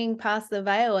 they're seeing past the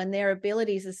veil, and their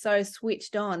abilities are so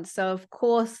switched on. So of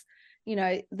course,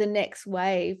 the next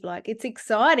wave, like, it's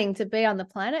exciting to be on the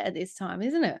planet at this time,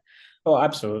 isn't it? Oh,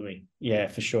 absolutely. Yeah,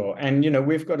 for sure. And,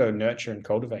 we've got to nurture and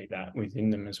cultivate that within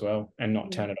them as well, and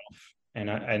not turn it off.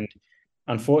 And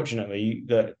unfortunately,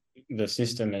 the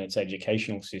system and its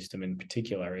educational system in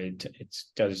particular, it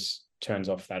turns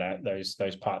off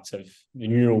those parts of the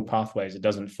neural pathways. It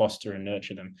doesn't foster and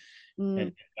nurture them.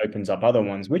 It opens up other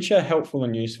ones, which are helpful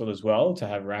and useful as well, to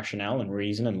have rationale and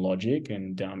reason and logic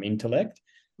and intellect.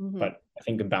 But I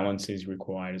think a balance is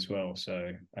required as well.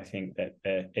 So I think that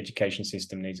the education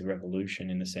system needs a revolution,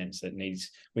 in the sense that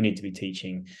we need to be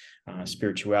teaching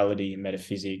spirituality,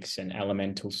 metaphysics, and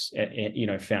elemental,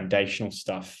 foundational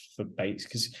stuff for base,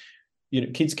 because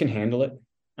kids can handle it.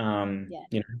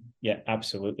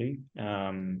 Absolutely.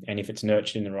 And if it's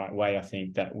nurtured in the right way, I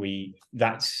think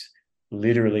that's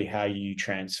literally how you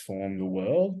transform the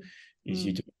world, is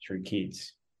you do it through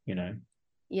kids.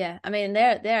 Yeah, I mean,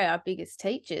 they're our biggest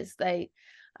teachers. They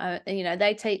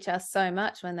teach us so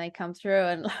much when they come through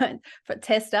and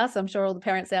test us. I'm sure all the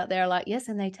parents out there are like, yes,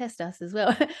 and they test us as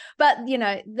well. But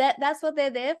that's what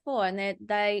they're there for, and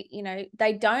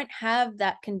they don't have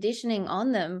that conditioning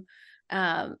on them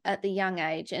at the young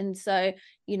age. And so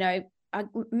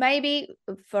maybe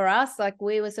for us, like,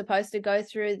 we were supposed to go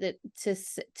through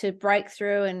to break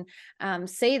through and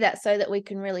see that, so that we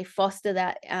can really foster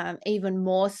that even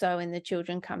more so in the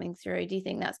children coming through. Do you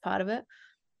think that's part of it?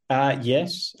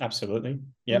 Yes, absolutely.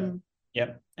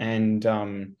 Yep. And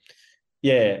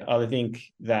I think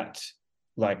that,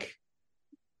 like,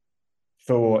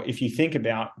 if you think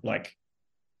about, like,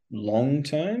 long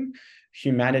term,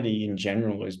 humanity in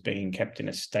general is being kept in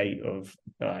a state of,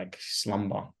 like,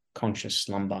 conscious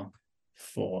slumber,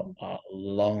 for a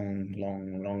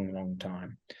long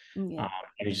time. And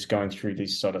it's just going through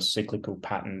these sort of cyclical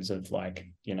patterns of, like,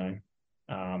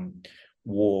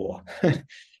 war,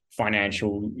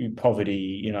 financial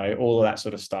poverty, all of that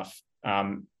sort of stuff.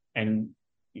 And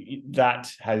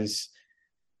that has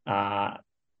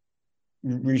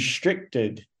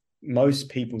restricted most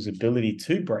people's ability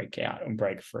to break out and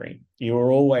break free.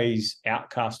 You're always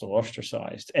outcast or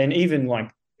ostracized. And even, like,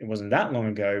 it wasn't that long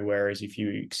ago, whereas if you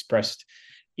expressed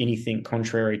anything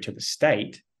contrary to the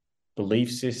state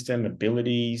belief system,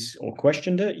 abilities, or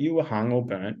questioned it, you were hung or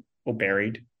burnt or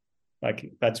buried.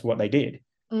 Like, that's what they did.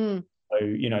 So,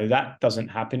 that doesn't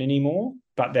happen anymore.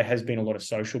 But there has been a lot of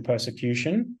social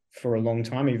persecution for a long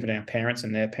time, even our parents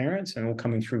and their parents, and all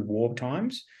coming through war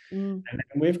times. And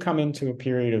we've come into a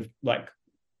period of, like,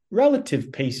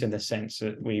 relative peace, in the sense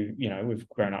that we've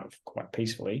grown up quite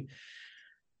peacefully.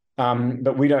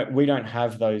 But we don't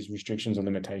have those restrictions or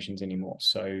limitations anymore.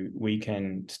 So we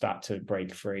can start to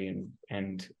break free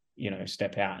and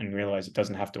step out and realize it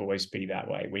doesn't have to always be that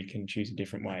way. We can choose a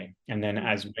different way. And then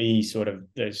as we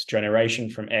this generation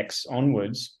from X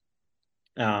onwards,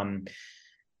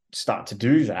 start to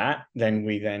do that, then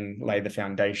we lay the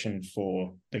foundation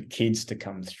for the kids to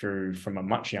come through from a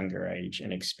much younger age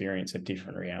and experience a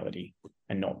different reality,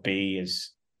 and not be as,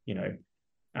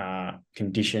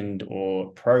 conditioned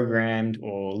or programmed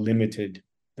or limited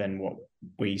than what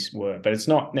we were. But it's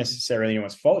not necessarily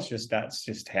anyone's fault. That's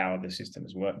just how the system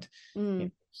has worked.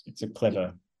 It's a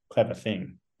clever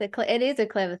thing. It is a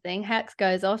clever thing. Hacks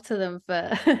goes off to them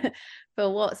for for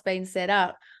what's been set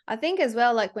up. I think as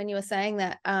well, like when you were saying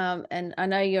that, and I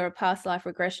know you're a past life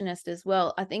regressionist as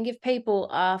well. I think if people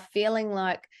are feeling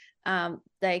like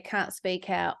they can't speak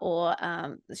out or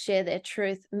share their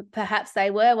truth, perhaps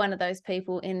they were one of those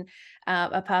people in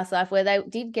a past life where they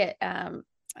did get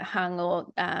hung or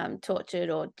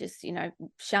tortured or just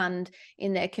shunned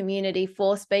in their community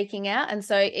for speaking out. And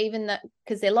so even that,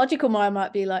 because their logical mind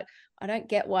might be like, I don't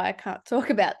get why I can't talk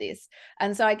about this.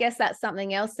 And so I guess that's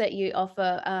something else that you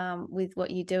offer with what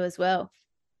you do as well.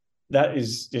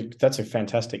 That's a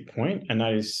fantastic point, and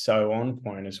that is so on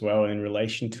point as well, in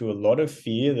relation to a lot of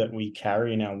fear that we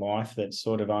carry in our life that's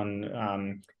sort of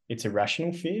it's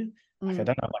irrational fear. Like, I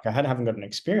don't know, like, I haven't got an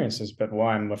experiences, but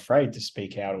why I'm afraid to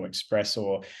speak out or express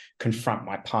or confront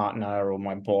my partner or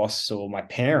my boss or my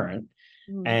parent.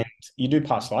 And you do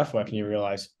past life work and you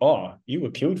realize, oh, you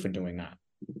were killed for doing that.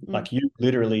 Like you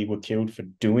literally were killed for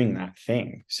doing that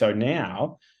thing. So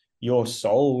now your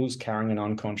soul's carrying an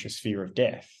unconscious fear of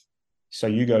death. So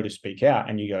you go to speak out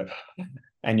and you go,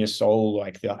 and your soul,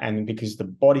 and because the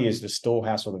body is the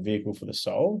storehouse or the vehicle for the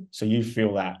soul. So you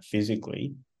feel that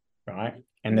physically, right?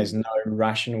 And there's no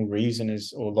rational reason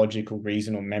or logical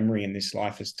reason or memory in this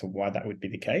life as to why that would be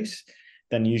the case.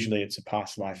 Then usually it's a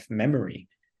past life memory.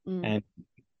 And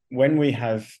when we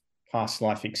have past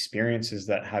life experiences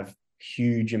that have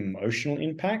huge emotional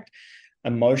impact,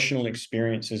 emotional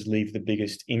experiences leave the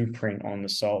biggest imprint on the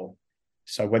soul.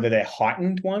 So whether they're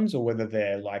heightened ones or whether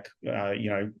they're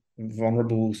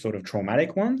vulnerable sort of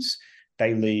traumatic ones,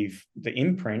 they leave the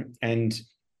imprint. And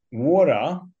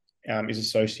water is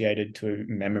associated to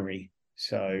memory.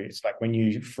 So it's like when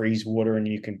you freeze water and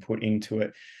you can put into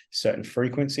it certain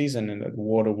frequencies, and then the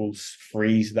water will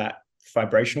freeze that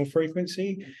vibrational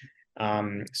frequency.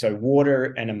 So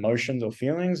water and emotions or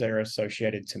feelings are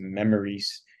associated to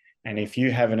memories. And if you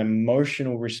have an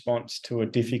emotional response to a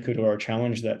difficult or a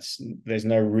challenge there's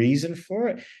no reason for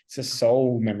it, it's a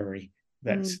soul memory.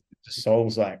 That's the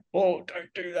soul's like, oh,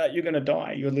 don't do that. You're going to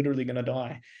die. You're literally going to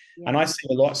die. Yeah. And I see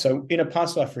a lot. So in a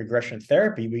past life regression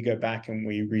therapy, we go back and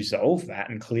we resolve that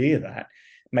and clear that,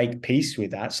 make peace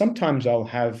with that. Sometimes I'll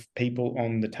have people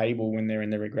on the table when they're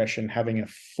in the regression having a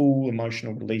full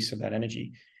emotional release of that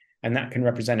energy. And that can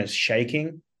represent as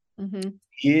shaking,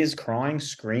 tears, crying,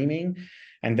 screaming.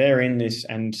 And they're in this.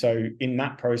 And so in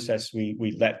that process,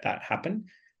 we let that happen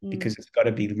because it's got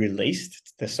to be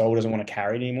released. The soul doesn't want to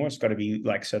carry it anymore. It's got to be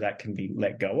so that can be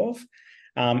let go of.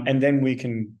 And then we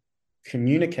can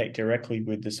communicate directly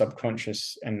with the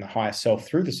subconscious and the higher self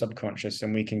through the subconscious.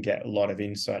 And we can get a lot of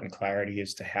insight and clarity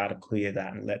as to how to clear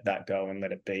that and let that go and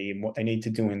let it be, and what they need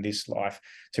to do in this life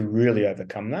to really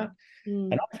overcome that.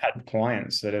 And I've had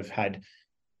clients that have had,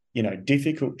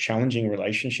 difficult, challenging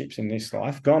relationships in this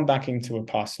life, gone back into a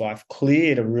past life,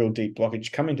 cleared a real deep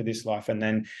blockage, come into this life, and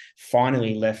then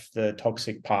finally left the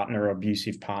toxic partner or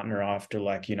abusive partner after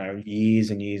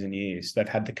years and years and years. They've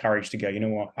had the courage to go, you know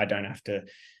what, I don't have to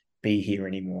be here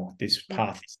anymore. This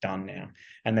path is done now.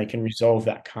 And they can resolve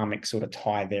that karmic sort of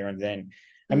tie there and then.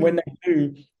 And when they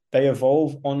do, they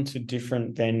evolve onto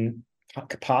different then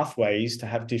pathways to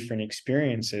have different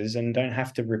experiences and don't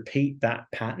have to repeat that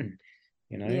pattern.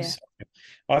 So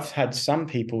I've had some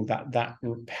people that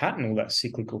pattern or that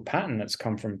cyclical pattern that's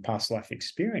come from past life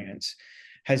experience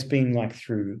has been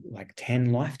through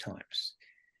 10 lifetimes.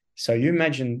 So you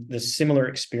imagine the similar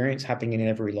experience happening in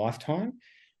every lifetime.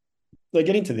 They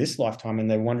get into this lifetime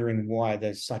and they're wondering why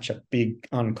there's such a big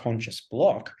unconscious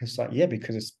block. It's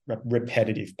because it's a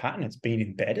repetitive pattern. It's been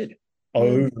embedded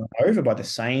over and over by the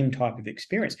same type of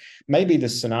experience. Maybe the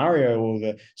scenario or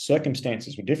the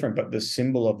circumstances were different, but the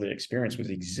symbol of the experience was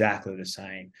exactly the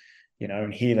same,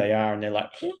 and here they are and they're like,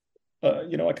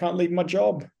 I can't leave my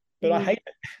job, but I hate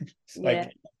it.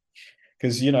 It's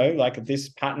because, this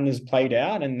pattern is played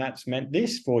out and that's meant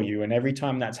this for you. And every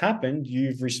time that's happened,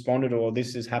 you've responded, or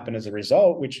this has happened as a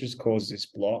result, which has caused this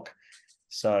block.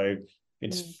 So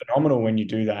it's phenomenal when you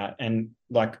do that. And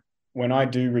when I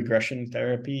do regression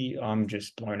therapy, I'm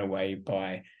just blown away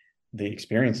by the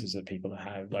experiences that people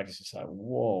have. It's just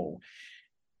whoa.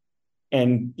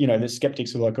 And, the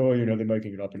skeptics are like, oh, they're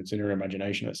making it up and it's in your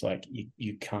imagination. It's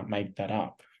you can't make that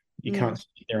up. You can't sit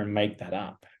there and make that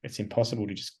up. It's impossible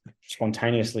to just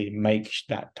spontaneously make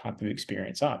that type of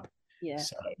experience up. Yeah.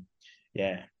 So,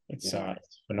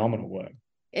 it's phenomenal work.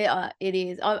 It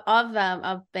is. I've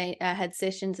had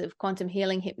sessions of quantum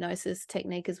healing hypnosis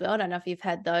technique as well. I don't know if you've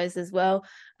had those as well.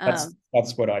 That's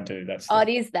what I do. It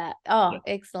is that. Oh,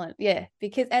 excellent. Yeah,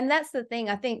 and that's the thing.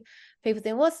 I think people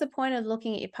think, what's the point of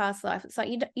looking at your past life? It's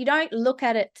you don't look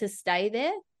at it to stay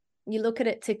there. You look at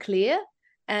it to clear.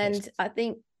 And I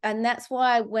think, and that's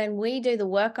why when we do the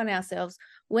work on ourselves,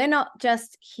 we're not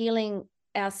just healing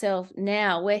ourselves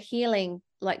now. We're healing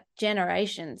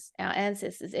generations, our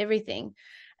ancestors, everything.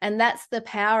 And that's the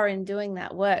power in doing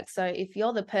that work. So if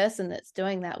you're the person that's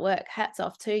doing that work, hats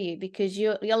off to you, because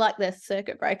you're like the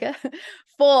circuit breaker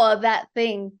for that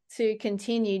thing to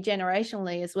continue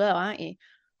generationally as well, aren't you?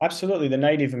 Absolutely. The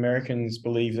Native Americans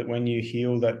believe that when you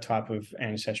heal that type of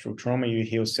ancestral trauma, you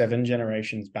heal 7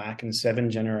 generations back and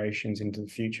 7 generations into the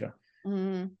future.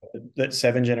 That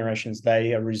 7 generations,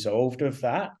 they are resolved of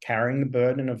that, carrying the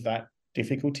burden of that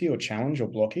difficulty or challenge or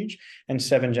blockage, and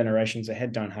 7 generations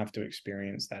ahead don't have to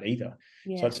experience that either.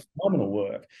 So it's phenomenal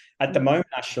work. At the moment,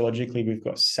 astrologically, we've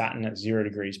got Saturn at 0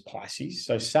 degrees Pisces.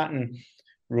 So Saturn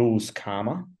rules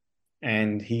karma,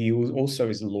 and he also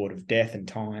is the lord of death and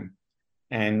time.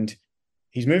 And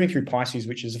he's moving through Pisces,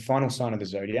 which is the final sign of the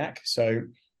zodiac. So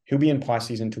he'll be in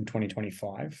Pisces until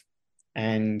 2025.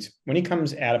 And when he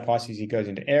comes out of Pisces, he goes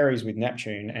into Aries with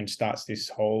Neptune and starts this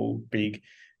whole big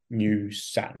new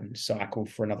Saturn cycle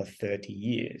for another 30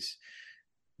 years.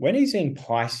 When he's in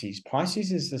Pisces,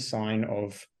 Pisces is the sign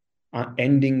of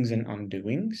endings and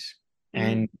undoings,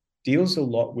 and deals a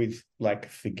lot with like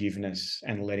forgiveness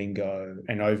and letting go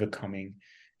and overcoming.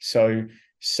 So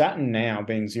Saturn now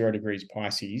being 0 degrees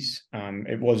Pisces,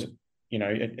 it was,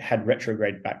 it had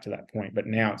retrograde back to that point, but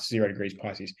now it's 0 degrees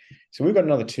Pisces. So we've got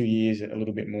another 2 years, a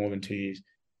little bit more than 2 years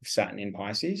of Saturn in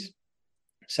Pisces.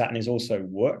 Saturn is also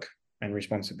work and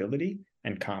responsibility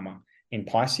and karma. In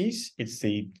Pisces, it's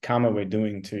the karma we're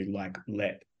doing to like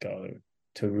let go,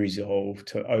 to resolve,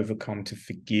 to overcome, to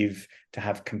forgive, to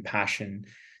have compassion.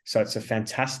 So it's a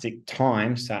fantastic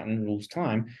time, Saturn rules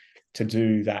time, to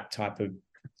do that type of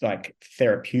like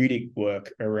therapeutic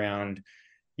work around,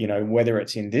 whether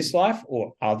it's in this life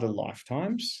or other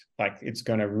lifetimes. Like it's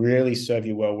going to really serve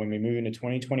you well when we move into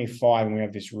 2025 and we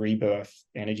have this rebirth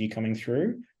energy coming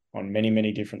through on many,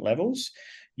 many different levels.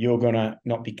 You're going to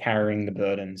not be carrying the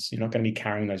burdens. You're not going to be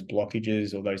carrying those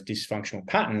blockages or those dysfunctional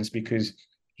patterns because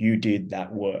you did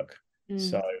that work.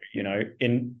 So,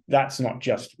 that's not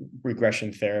just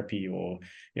regression therapy or,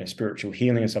 spiritual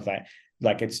healing and stuff like that.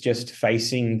 Like it's just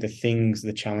facing the things,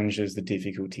 the challenges, the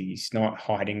difficulties, not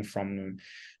hiding from them,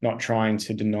 not trying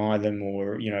to deny them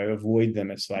or, avoid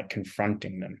them. It's like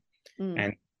confronting them.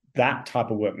 And that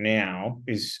type of work now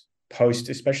is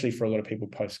especially for a lot of people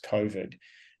post-COVID,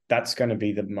 that's going to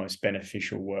be the most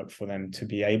beneficial work for them to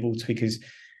be able to, because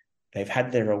they've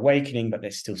had their awakening, but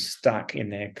they're still stuck in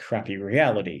their crappy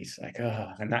realities. Like,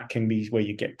 and that can be where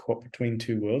you get caught between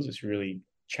two worlds. It's really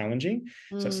challenging.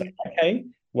 So it's like, okay,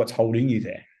 what's holding you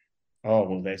there? Oh,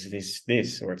 well, there's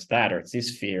this, or it's that, or it's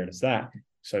this fear, and it's that.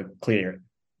 So clear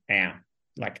it out.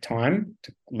 Like time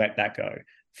to let that go.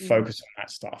 Focus on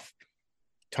that stuff.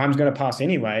 Time's going to pass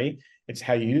anyway. It's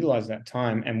how you utilize that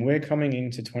time. And we're coming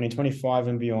into 2025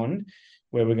 and beyond,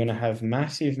 where we're going to have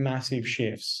massive, massive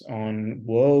shifts on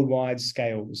worldwide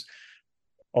scales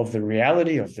of the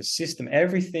reality of the system,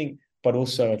 everything, but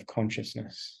also of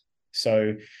consciousness.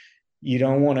 So you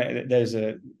don't want to, there's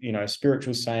a,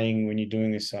 spiritual saying when you're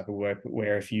doing this type of work,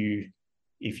 where if you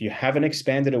have an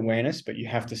expanded awareness, but you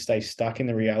have to stay stuck in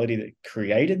the reality that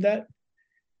created that,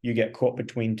 you get caught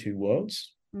between two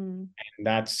worlds. And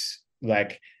that's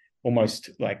like almost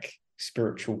like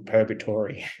spiritual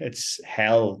purgatory. It's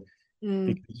hell.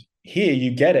 Because here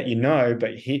you get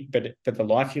it, but the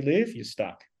life you live, you're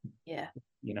stuck. Yeah.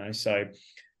 So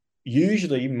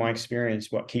usually my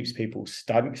experience, what keeps people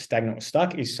stagnant or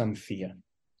stuck is some fear.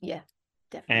 Yeah,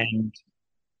 definitely.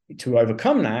 And to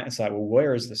overcome that, it's like, well,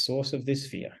 where is the source of this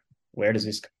fear? Where does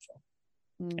this come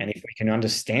from? And if we can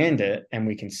understand it and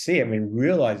we can see it, and we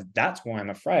realize that's why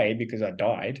I'm afraid, because I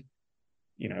died,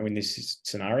 in this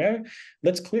scenario,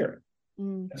 let's clear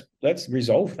it. Let's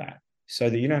resolve that, so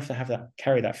that you don't have to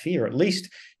carry that fear. At least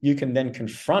you can then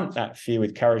confront that fear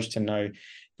with courage to know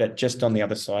that just on the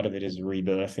other side of it is a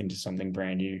rebirth into something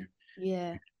brand new.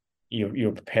 Yeah.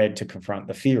 You're prepared to confront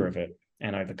the fear of it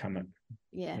and overcome it.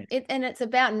 Yeah. And it's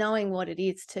about knowing what it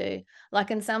is too.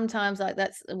 Like, and sometimes like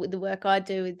that's with the work I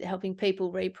do with helping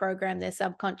people reprogram their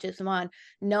subconscious mind.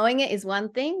 Knowing it is one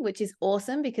thing, which is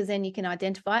awesome, because then you can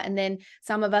identify it. And then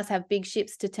some of us have big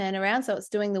ships to turn around. So it's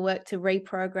doing the work to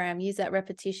reprogram, use that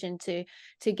repetition to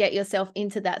get yourself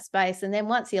into that space. And then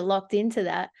once you're locked into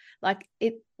that, like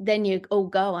then you all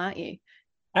go, aren't you?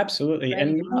 Absolutely.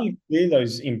 And when you clear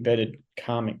those embedded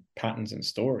karmic patterns and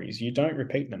stories, you don't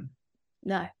repeat them.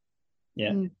 No.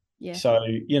 Yeah. Yeah. So,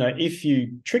 if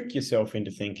you trick yourself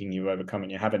into thinking you overcome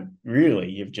and you haven't really,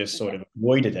 you've just sort of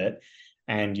avoided it,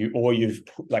 and you've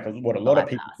put, like what a lot of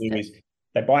people do is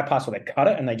they bypass or they cut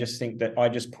it, and they just think that I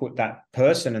just put that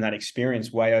person and that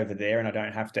experience way over there and I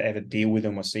don't have to ever deal with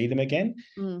them or see them again.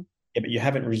 Yeah, but you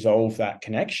haven't resolved that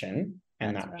connection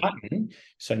and that pattern.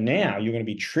 So now you're going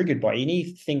to be triggered by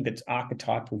anything that's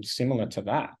archetypal similar to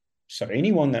that. So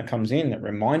anyone that comes in that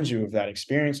reminds you of that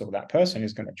experience or that person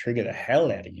is going to trigger the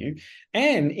hell out of you.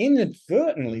 And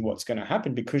inadvertently, what's going to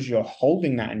happen, because you're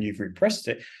holding that and you've repressed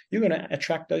it, you're going to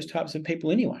attract those types of people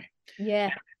anyway. Yeah.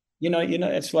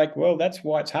 It's like, well, that's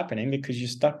why it's happening, because you're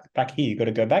stuck back here. You've got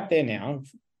to go back there now.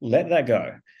 Let that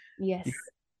go. Yes.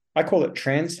 I call it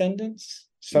transcendence.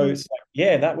 So it's like,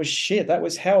 yeah, that was shit. That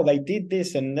was hell. They did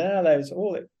this, and now there's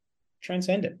all it.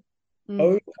 Transcend it.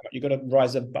 Overcome it. You've got to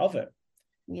rise above it.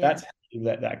 Yeah. That's how you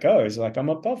let that go. It's like, I'm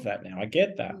above that now. I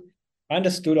get that. I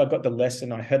understood. I got the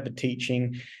lesson. I heard the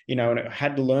teaching, and I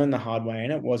had to learn the hard way,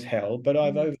 and it was hell, but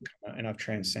I've overcome and I've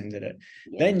transcended it.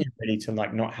 Yeah. Then you're ready to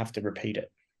like not have to repeat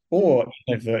it or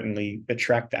inadvertently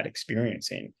attract that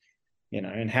experience in,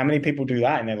 and how many people do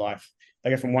that in their life? They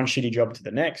go from one shitty job to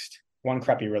the next, one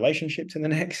crappy relationship to the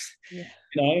next. Yeah.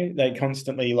 They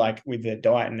constantly, like, with their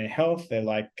diet and their health, they're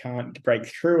like can't break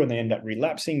through, and they end up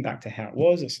relapsing back to how it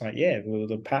was. It's like, yeah, well,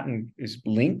 the pattern is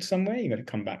linked somewhere. You got to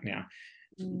come back now,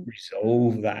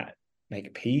 resolve that,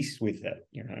 make peace with it.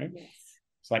 Yes.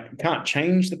 It's like we can't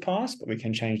change the past, but we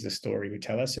can change the story we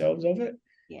tell ourselves of it.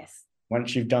 Yes.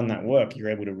 Once you've done that work, you're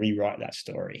able to rewrite that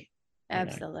story.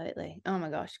 Absolutely. Oh my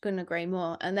gosh, couldn't agree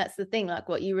more. And that's the thing, like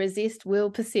what you resist will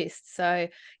persist. So,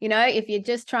 if you're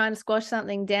just trying to squash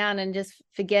something down and just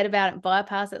forget about it,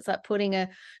 bypass it, it's like trying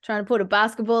to put a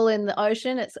basketball in the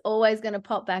ocean. It's always going to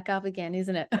pop back up again,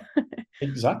 isn't it?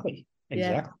 Exactly.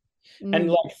 Yeah. And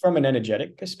like from an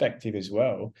energetic perspective as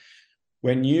well,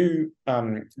 when you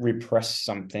repress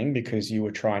something because you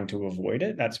were trying to avoid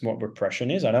it, that's what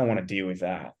repression is. I don't want to deal with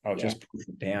that. I'll just push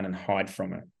it down and hide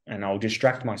from it, and I'll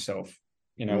distract myself,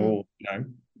 or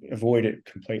avoid it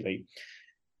completely.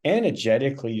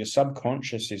 Energetically, your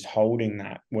subconscious is holding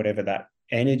that, whatever that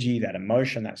energy, that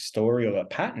emotion, that story, or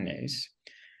that pattern is.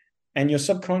 And your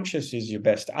subconscious is your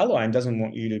best ally and doesn't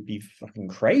want you to be fucking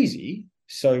crazy.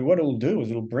 So what it'll do is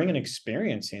it'll bring an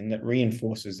experience in that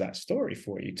reinforces that story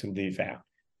for you to live out.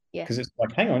 Yeah. Because it's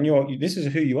like, hang on, this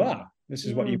is who you are. This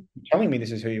is what you're telling me.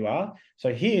 This is who you are.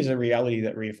 So here's a reality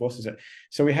that reinforces it.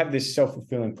 So we have this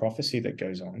self-fulfilling prophecy that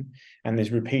goes on, and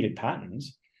there's repeated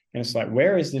patterns. And it's like,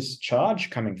 where is this charge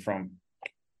coming from?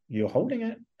 You're holding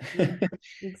it. Yeah,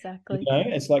 exactly.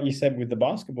 It's like you said with the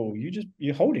basketball,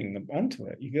 you're holding them onto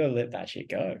it. You got to let that shit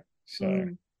go. So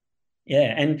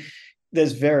yeah. And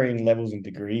there's varying levels and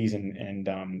degrees and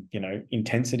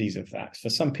intensities of that. For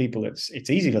some people, it's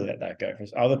easy to let that go.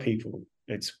 For other people,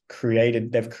 they've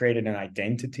created an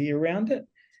identity around it.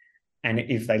 And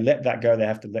if they let that go, they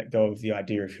have to let go of the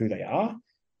idea of who they are.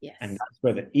 Yes. And that's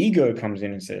where the ego comes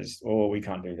in and says, oh, we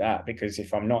can't do that, because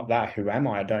if I'm not that, who am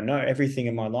I? I don't know. Everything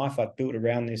in my life I've built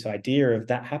around this idea of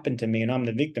that happened to me and I'm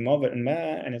the victim of it.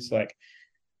 And it's like,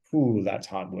 ooh, that's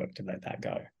hard work to let that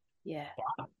go. Yeah.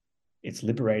 But it's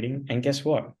liberating. And guess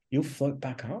what? You'll float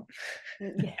back up.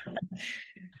 Yeah.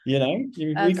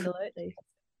 Absolutely.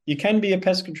 You can be a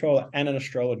pest controller and an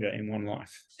astrologer in one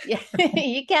life. Yeah,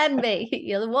 you can be.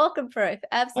 You're the walking proof.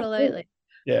 Absolutely.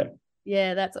 Yeah.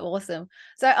 Yeah, that's awesome.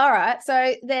 So, all right.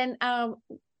 So then,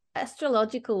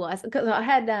 astrological wise, because I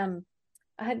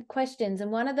had questions,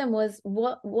 and one of them was,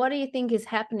 what do you think is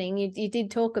happening? You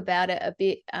did talk about it a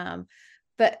bit,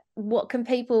 but what can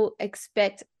people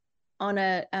expect on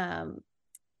a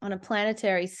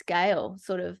planetary scale,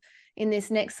 sort of in this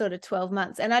next sort of 12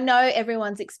 months? And I know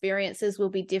everyone's experiences will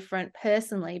be different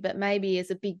personally, but maybe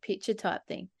as a big picture type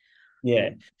thing.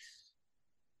 Yeah.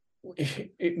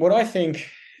 What I think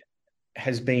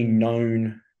has been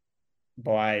known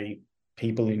by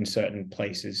people in certain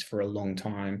places for a long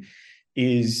time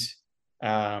is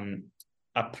a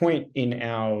point in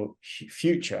our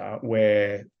future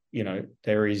where,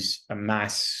 there is a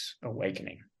mass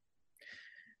awakening.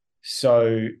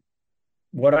 So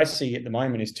what I see at the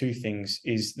moment is two things: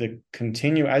 is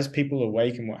as people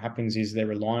awaken, what happens is their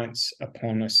reliance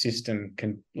upon a system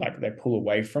they pull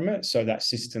away from it. So that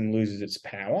system loses its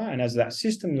power. And as that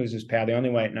system loses power, the only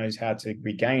way it knows how to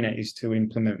regain it is to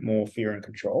implement more fear and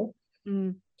control.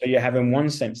 So you have, in one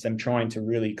sense, them trying to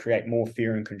really create more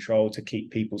fear and control to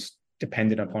keep people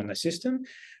dependent upon the system.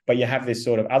 But you have this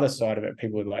sort of other side of it.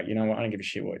 People are like, you know what, I don't give a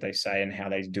shit what they say and how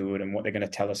they do it, and what they're going to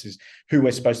tell us is who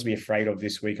we're supposed to be afraid of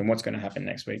this week and what's going to happen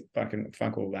next week.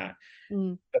 Fuck all that.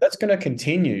 But that's going to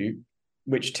continue,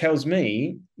 which tells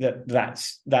me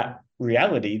that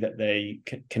reality that they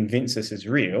convince us is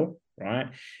real, right,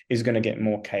 is going to get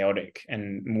more chaotic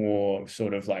and more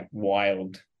sort of like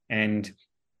wild. And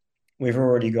we've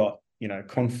already got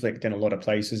conflict in a lot of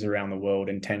places around the world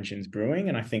and tensions brewing.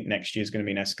 And I think next year is going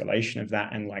to be an escalation of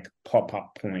that and like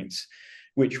pop-up points,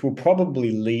 which will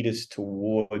probably lead us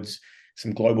towards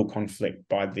some global conflict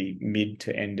by the mid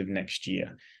to end of next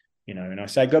year. And I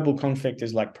say global conflict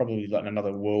is like probably like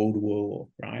another world war,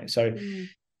 right? So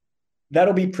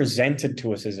that'll be presented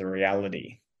to us as a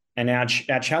reality. And our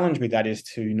challenge with that is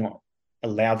to not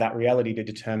allow that reality to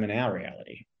determine our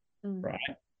reality, right?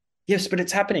 Yes, but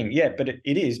it's happening. Yeah, but it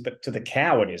is. But to the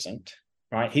cow, it isn't,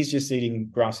 right? He's just eating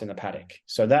grass in the paddock.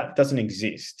 So that doesn't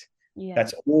exist. Yeah.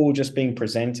 That's all just being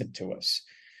presented to us.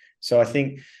 So I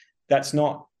think that's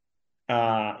not,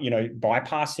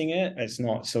 bypassing it. It's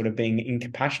not sort of being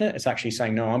incompassionate. It's actually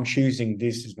saying, no, I'm choosing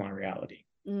this as my reality.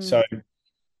 So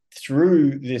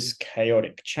through this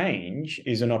chaotic change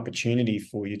is an opportunity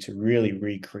for you to really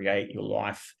recreate your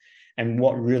life and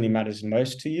what really matters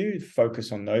most to you,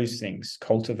 focus on those things,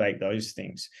 cultivate those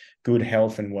things, good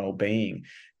health and well-being,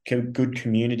 good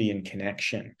community and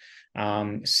connection,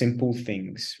 simple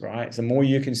things, right? The more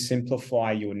you can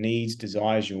simplify your needs,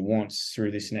 desires, your wants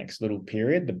through this next little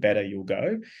period, the better you'll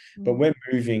go. But we're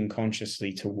moving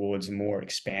consciously towards a more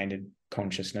expanded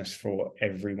consciousness for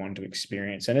everyone to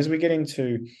experience. And as we get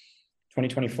into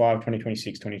 2025,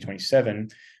 2026, 2027,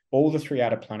 all the three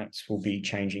outer planets will be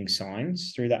changing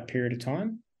signs through that period of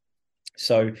time.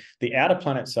 So the outer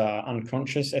planets are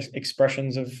unconscious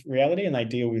expressions of reality, and they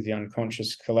deal with the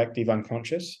unconscious, collective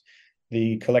unconscious,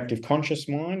 the collective conscious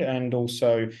mind, and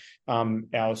also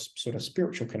our sort of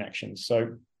spiritual connections.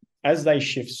 So as they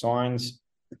shift signs,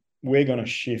 we're going to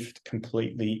shift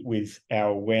completely with our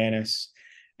awareness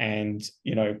and,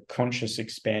 conscious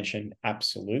expansion.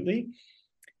 Absolutely.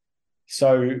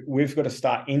 So we've got to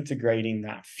start integrating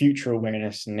that future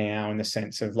awareness now, in the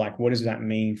sense of like, what does that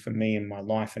mean for me in my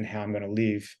life and how I'm going to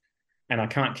live? And I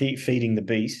can't keep feeding the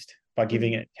beast by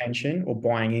giving it attention or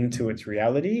buying into its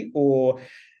reality or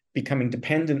becoming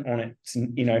dependent on it,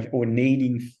 or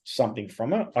needing something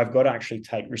from it. I've got to actually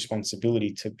take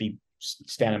responsibility to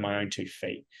stand on my own 2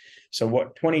 feet. So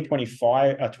what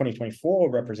 2024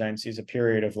 represents is a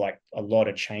period of like a lot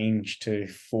of change to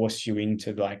force you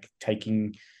into like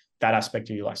taking that aspect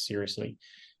of your life seriously,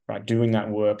 right? Doing that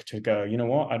work to go, you know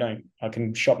what? I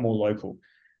can shop more local.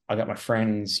 I got my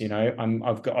friends,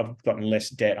 I've gotten less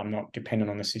debt. I'm not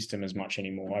dependent on the system as much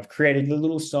anymore. I've created a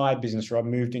little side business, or I've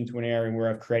moved into an area where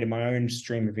I've created my own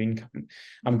stream of income.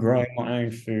 I'm growing my own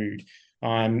food.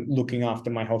 I'm looking after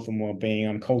my health and well-being.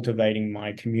 I'm cultivating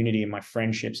my community and my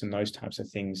friendships and those types of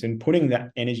things, and putting that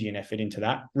energy and effort into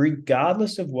that,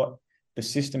 regardless of what the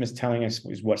system is telling us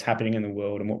is what's happening in the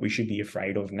world and what we should be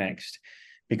afraid of next.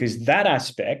 Because that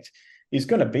aspect is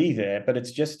going to be there, but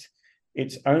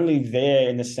it's only there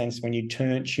in the sense when you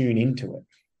tune into it.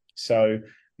 So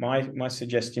my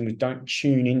suggestion was, don't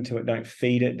tune into it, don't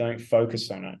feed it, don't focus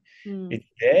on it. It's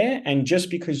there. And just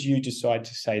because you decide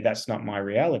to say that's not my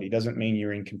reality doesn't mean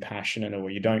you're incompassionate or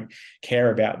you don't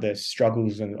care about the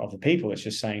struggles of the people. It's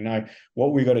just saying, no,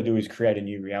 what we've got to do is create a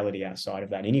new reality outside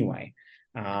of that anyway.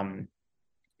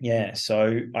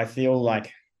 So I feel like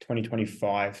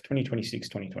 2025, 2026,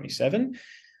 2027,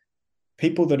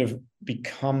 people that have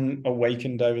become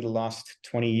awakened over the last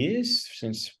 20 years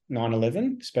since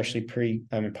 9/11, especially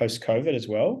post-COVID as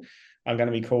well, are going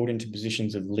to be called into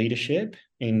positions of leadership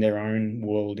in their own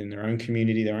world, in their own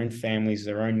community, their own families,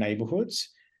 their own neighborhoods,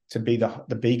 to be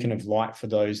the beacon of light for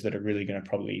those that are really going to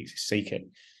probably seek it.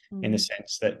 In the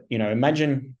sense that,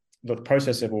 imagine the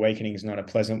process of awakening is not a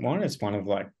pleasant one. It's one of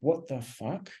like, what the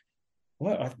fuck?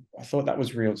 What? I thought that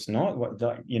was real. It's not.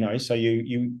 So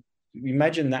you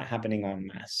imagine that happening en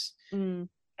masse. You know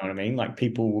what I mean? Like,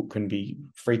 people can be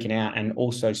freaking out and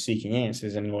also seeking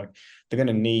answers, and like they're going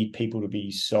to need people to be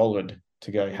solid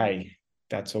to go, hey,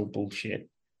 that's all bullshit.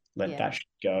 Let that shit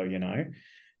go,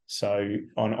 So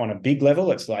on a big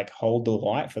level, it's like, hold the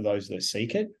light for those that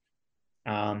seek it.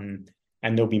 And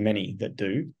there'll be many that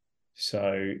do.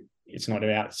 So it's not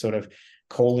about sort of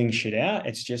calling shit out.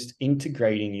 It's just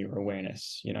integrating your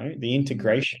awareness, the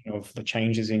integration of the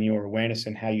changes in your awareness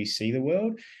and how you see the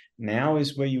world. Now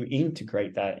is where you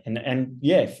integrate that. And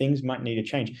things might need to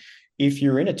change. If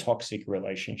you're in a toxic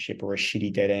relationship or a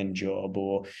shitty dead-end job,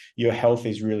 or your health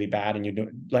is really bad and you're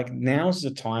doing, like, now's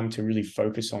the time to really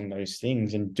focus on those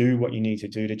things and do what you need to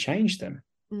do to change them.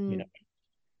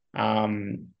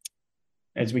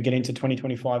 As we get into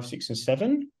 2025, 6 and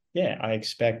 7, I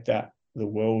expect that the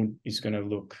world is going to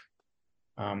look,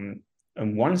 in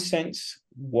one sense,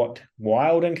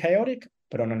 wild and chaotic,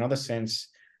 but on another sense,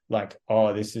 like,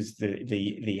 oh, this is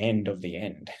the end of the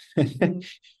end.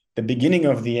 The beginning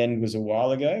of the end was a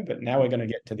while ago, but now we're going to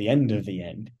get to the end of the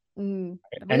end. We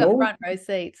got front row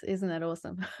seats. Isn't that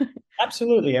awesome?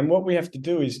 Absolutely. And what we have to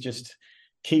do is just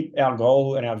keep our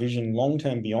goal and our vision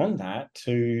long-term beyond that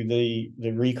to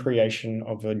the recreation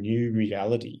of a new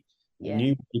reality, a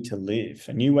new way to live,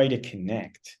 a new way to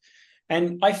connect.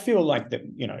 And I feel like that,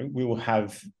 we will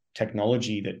have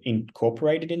technology that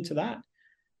incorporated into that,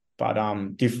 but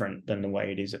different than the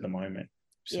way it is at the moment.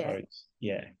 So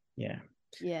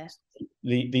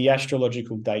the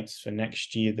astrological dates for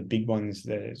next year, the big ones,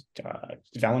 there's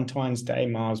Valentine's Day,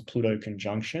 Mars-Pluto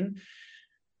conjunction.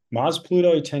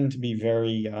 Mars-Pluto tend to be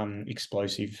very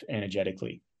explosive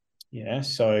energetically.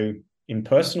 So in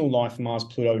personal life,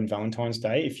 Mars-Pluto and Valentine's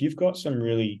Day, if you've got some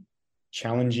really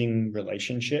challenging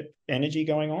relationship energy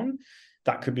going on,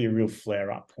 that could be a real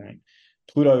flare-up point.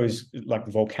 Pluto is like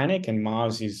volcanic, and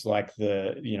Mars is like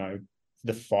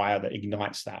the fire that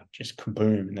ignites that, just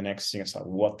kaboom. And the next thing, it's like,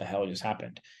 what the hell just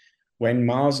happened? when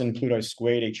Mars and Pluto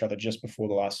squared each other just before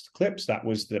the last eclipse, that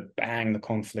was the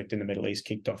conflict in the Middle East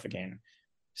kicked off again.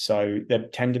 So they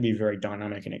tend to be very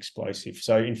dynamic and explosive.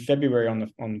 So in February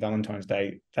on Valentine's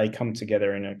Day, they come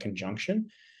together in a conjunction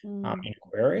in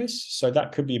Aquarius. So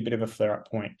that could be a bit of a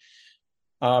flare-up point.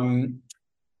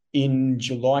 In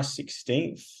July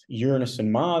 16th, Uranus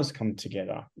and Mars come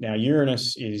together. Now,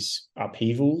 Uranus is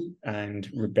upheaval and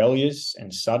rebellious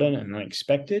and sudden and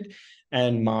unexpected.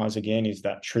 And Mars, again, is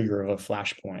that trigger of a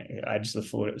flashpoint. It adds the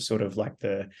sort of like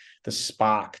the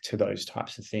spark to those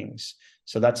types of things.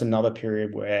 So that's another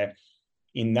period where,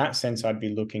 in that sense, I'd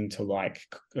be looking to like,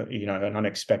 an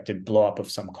unexpected blow up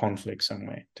of some conflict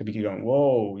somewhere, to be going,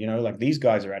 whoa, like these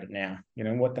guys are at it now.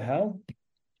 What the hell?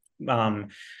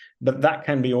 But that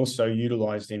can be also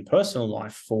utilized in personal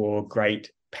life for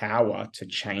great power to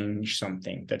change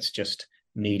something that's just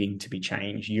needing to be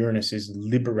changed. Uranus is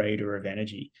liberator of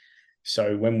energy.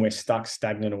 So when we're stuck,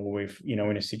 stagnant, or we've,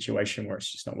 in a situation where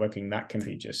it's just not working, that can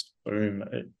be just boom,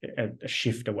 a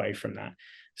shift away from that,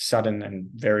 sudden and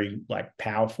very like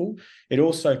powerful. It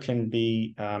also can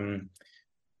be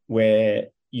where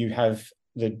you have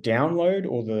the download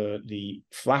or the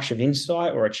flash of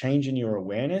insight or a change in your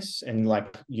awareness, and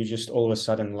like you're just all of a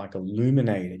sudden like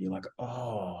illuminated. You're like,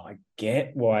 oh, I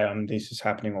get why this is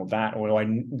happening, or that, or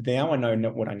now I know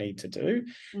what I need to do.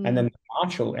 And then the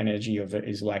martial energy of it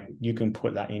is like you can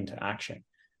put that into action.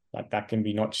 Like that can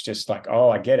be not just like, oh,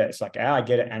 I get it. It's like, I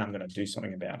get it, and I'm going to do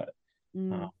something about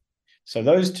it. So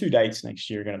those 2 dates next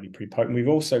year are going to be pretty potent. We've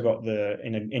also got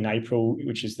in April,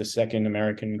 which is the second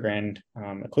American grand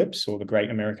eclipse, or the Great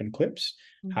American Eclipse,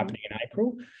 happening in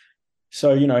April.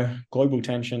 So, global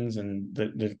tensions and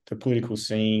the political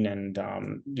scene and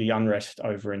the unrest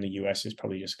over in the US is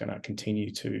probably just going to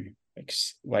continue to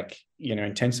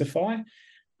intensify.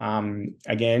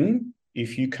 Again,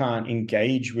 if you can't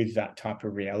engage with that type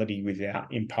of reality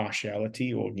without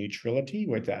impartiality or neutrality,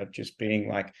 without just being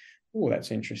like, oh,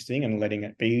 that's interesting, and letting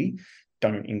it be,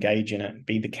 don't engage in it,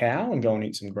 be the cow and go and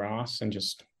eat some grass and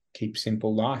just keep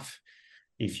simple life.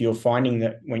 If you're finding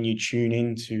that when you tune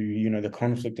into, the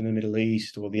conflict in the Middle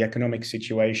East, or the economic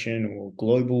situation, or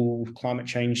global climate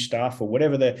change stuff, or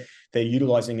whatever they're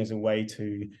utilizing as a way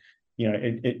to,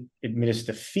 it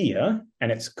administer fear,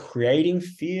 and it's creating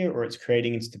fear, or it's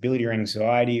creating instability or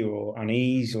anxiety or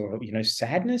unease or,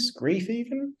 sadness, grief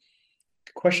even,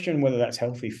 question whether that's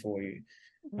healthy for you.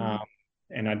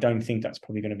 And I don't think that's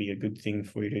probably going to be a good thing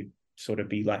for you to sort of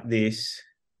be like this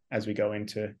as we go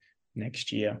into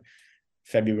next year,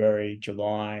 February,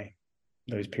 July,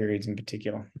 those periods in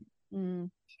particular. So,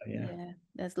 yeah,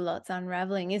 there's lots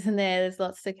unraveling, isn't there? There's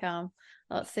lots to come.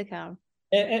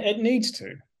 It needs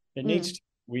to. It needs to.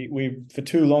 We for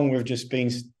too long we've just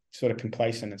been sort of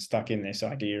complacent and stuck in this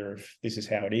idea of this is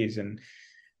how it is, and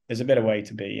there's a better way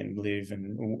to be and live,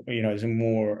 and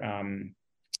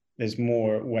there's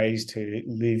more ways to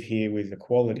live here with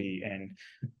equality and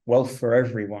wealth for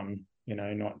everyone,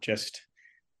 not just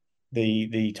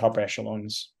the top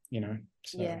echelons,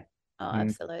 So, yeah. Oh,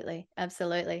 absolutely.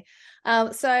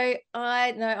 So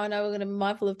I know we're going to be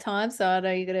mindful of time, so I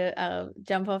know you're going to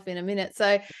jump off in a minute.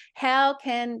 So how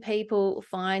can people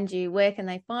find you? Where can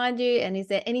they find you? And is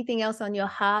there anything else on your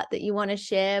heart that you want to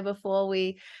share before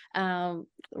we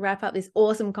wrap up this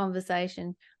awesome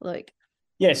conversation, Luke?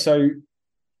 Yeah, so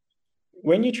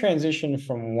when you transition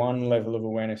from one level of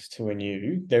awareness to a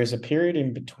new, there's a period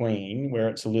in between where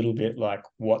it's a little bit like,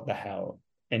 what the hell?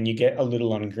 And you get a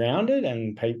little ungrounded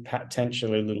and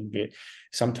potentially a little bit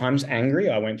sometimes angry.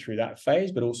 I went through that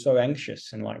phase, but also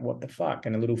anxious and like, what the fuck?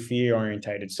 And a little fear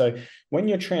orientated. So when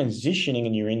you're transitioning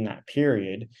and you're in that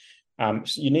period,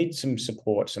 so you need some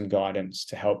support, some guidance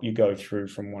to help you go through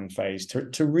from one phase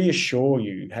to reassure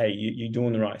you, hey, you're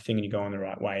doing the right thing and you're going the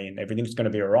right way and everything's going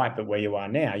to be all right. But where you are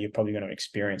now, you're probably going to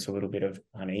experience a little bit of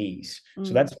unease.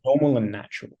 So that's normal and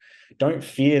natural. Don't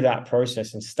fear that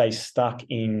process and stay stuck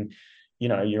in,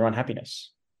 your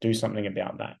unhappiness. Do something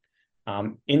about that.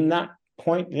 In that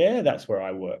point there, that's where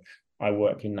I work. I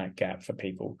work in that gap for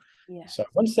people. Yeah. So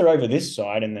once they're over this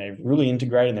side and they've really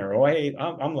integrated and they're away,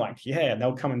 I'm like, yeah,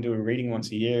 they'll come and do a reading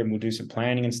once a year and we'll do some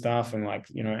planning and stuff. And like,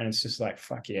 and it's just like,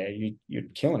 fuck yeah, you're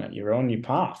killing it. You're on your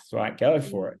path, right? Go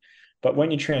for it. But when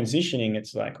you're transitioning,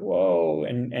 it's like, whoa.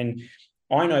 And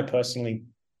I know personally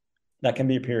that can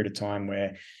be a period of time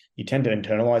where you tend to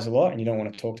internalize a lot and you don't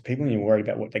want to talk to people and you're worried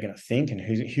about what they're going to think and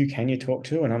who can you talk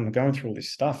to. And I'm going through all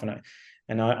this stuff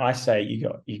and I say,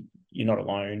 you're not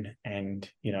alone and,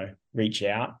 reach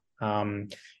out.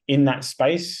 In that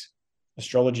space,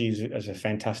 Astrology is a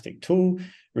fantastic tool.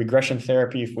 Regression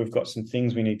therapy, if we've got some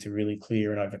things we need to really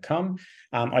clear and overcome.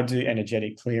 I do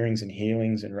energetic clearings and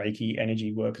healings and Reiki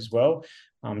energy work as well.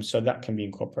 So that can be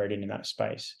incorporated in that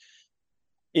space.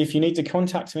 If you need to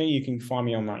contact me, you can find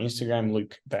me on my Instagram,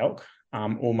 Luke Balcke,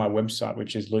 or my website,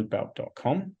 which is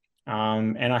lukebalcke.com.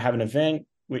 And I have an event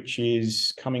which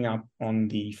is coming up on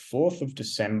the 4th of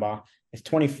December. It's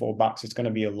 $24. It's going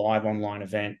to be a live online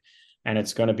event, and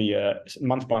it's going to be a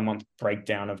month-by-month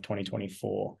breakdown of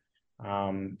 2024.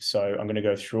 So I'm going to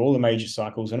go through all the major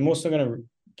cycles, and I'm also going to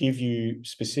give you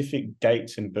specific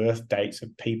dates and birth dates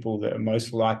of people that are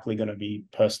most likely going to be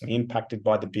personally impacted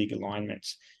by the big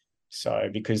alignments. So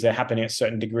because they're happening at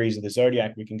certain degrees of the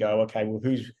zodiac, we can go, okay, well,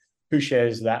 who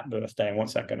shares that birthday and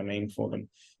what's that going to mean for them?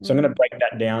 So I'm going to break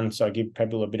that down. So I give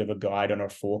people a bit of a guide on a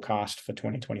forecast for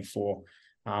 2024.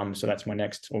 So that's my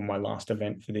next or my last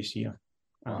event for this year.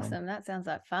 Awesome. That sounds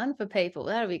like fun for people.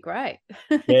 That'll be great.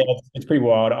 Yeah, it's pretty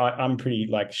wild. I'm pretty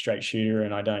like straight shooter,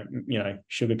 and I don't,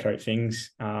 sugarcoat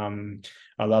things.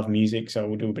 I love music, so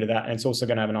we'll do a bit of that. And it's also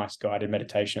going to have a nice guided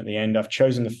meditation at the end. I've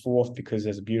chosen the 4th because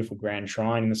there's a beautiful grand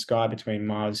trine in the sky between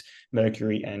Mars,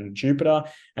 Mercury, and Jupiter,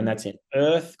 and that's in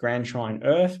Earth, grand trine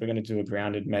Earth. We're going to do a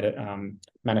grounded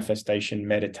manifestation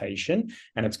meditation,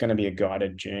 and it's going to be a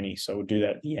guided journey. So we'll do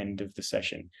that at the end of the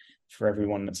session for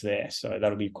everyone that's there. So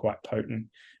that'll be quite potent.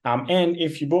 And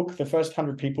if you book the first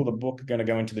 100 people, the book are going to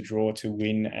go into the draw to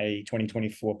win a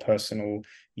 2024 personal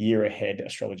year ahead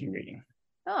astrology reading.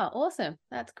 Oh, awesome.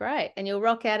 That's great. And you'll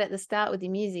rock out at the start with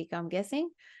your music, I'm guessing.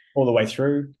 All the way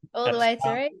through. All the way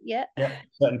through. Yeah.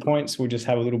 Certain points, we'll just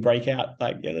have a little breakout.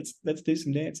 Like, let's do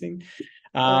some dancing.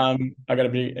 I got a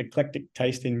bit eclectic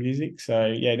taste in music. So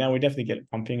yeah, now we definitely get it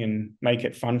pumping and make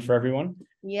it fun for everyone.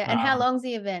 Yeah. And how long's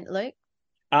the event, Luke?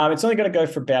 It's only going to go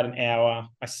for about an hour.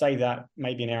 I say that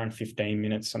maybe an hour and 15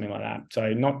 minutes, something like that.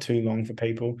 So not too long for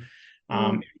people.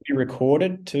 It'll be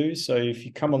recorded too. So if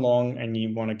you come along and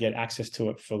you want to get access to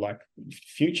it for like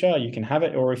future, you can have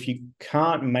it. Or if you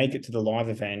can't make it to the live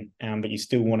event, but you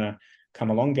still want to come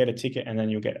along, get a ticket, and then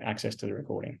you'll get access to the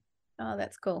recording. Oh,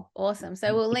 that's cool. Awesome.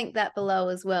 So we'll link that below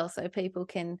as well, so people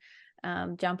can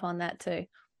jump on that too.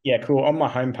 Yeah, cool. On my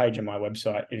homepage and my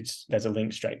website, there's a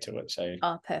link straight to it. So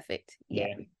perfect.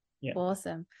 Yeah.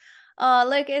 Awesome. Oh,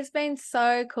 Luke, it's been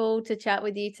so cool to chat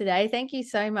with you today. Thank you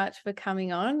so much for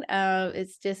coming on.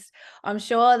 It's just, I'm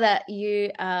sure that you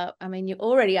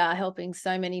already are helping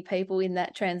so many people in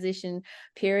that transition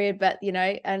period, but,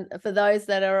 and for those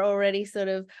that are already sort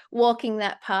of walking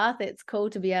that path, it's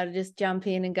cool to be able to just jump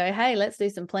in and go, hey, let's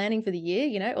do some planning for the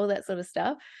year, all that sort of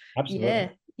stuff.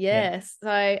 Absolutely. Yes.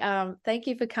 So thank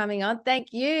you for coming on. Thank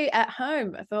you at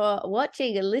home for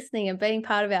watching and listening and being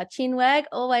part of our Chinwag.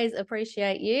 Always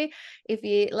appreciate you. If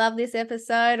you love this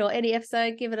episode or any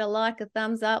episode, give it a like, a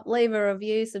thumbs up, leave a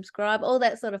review, subscribe, all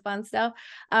that sort of fun stuff.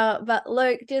 But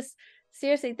Luke, just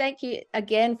seriously, thank you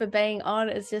again for being on.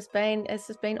 It's just been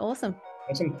awesome.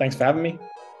 Awesome. Thanks for having me.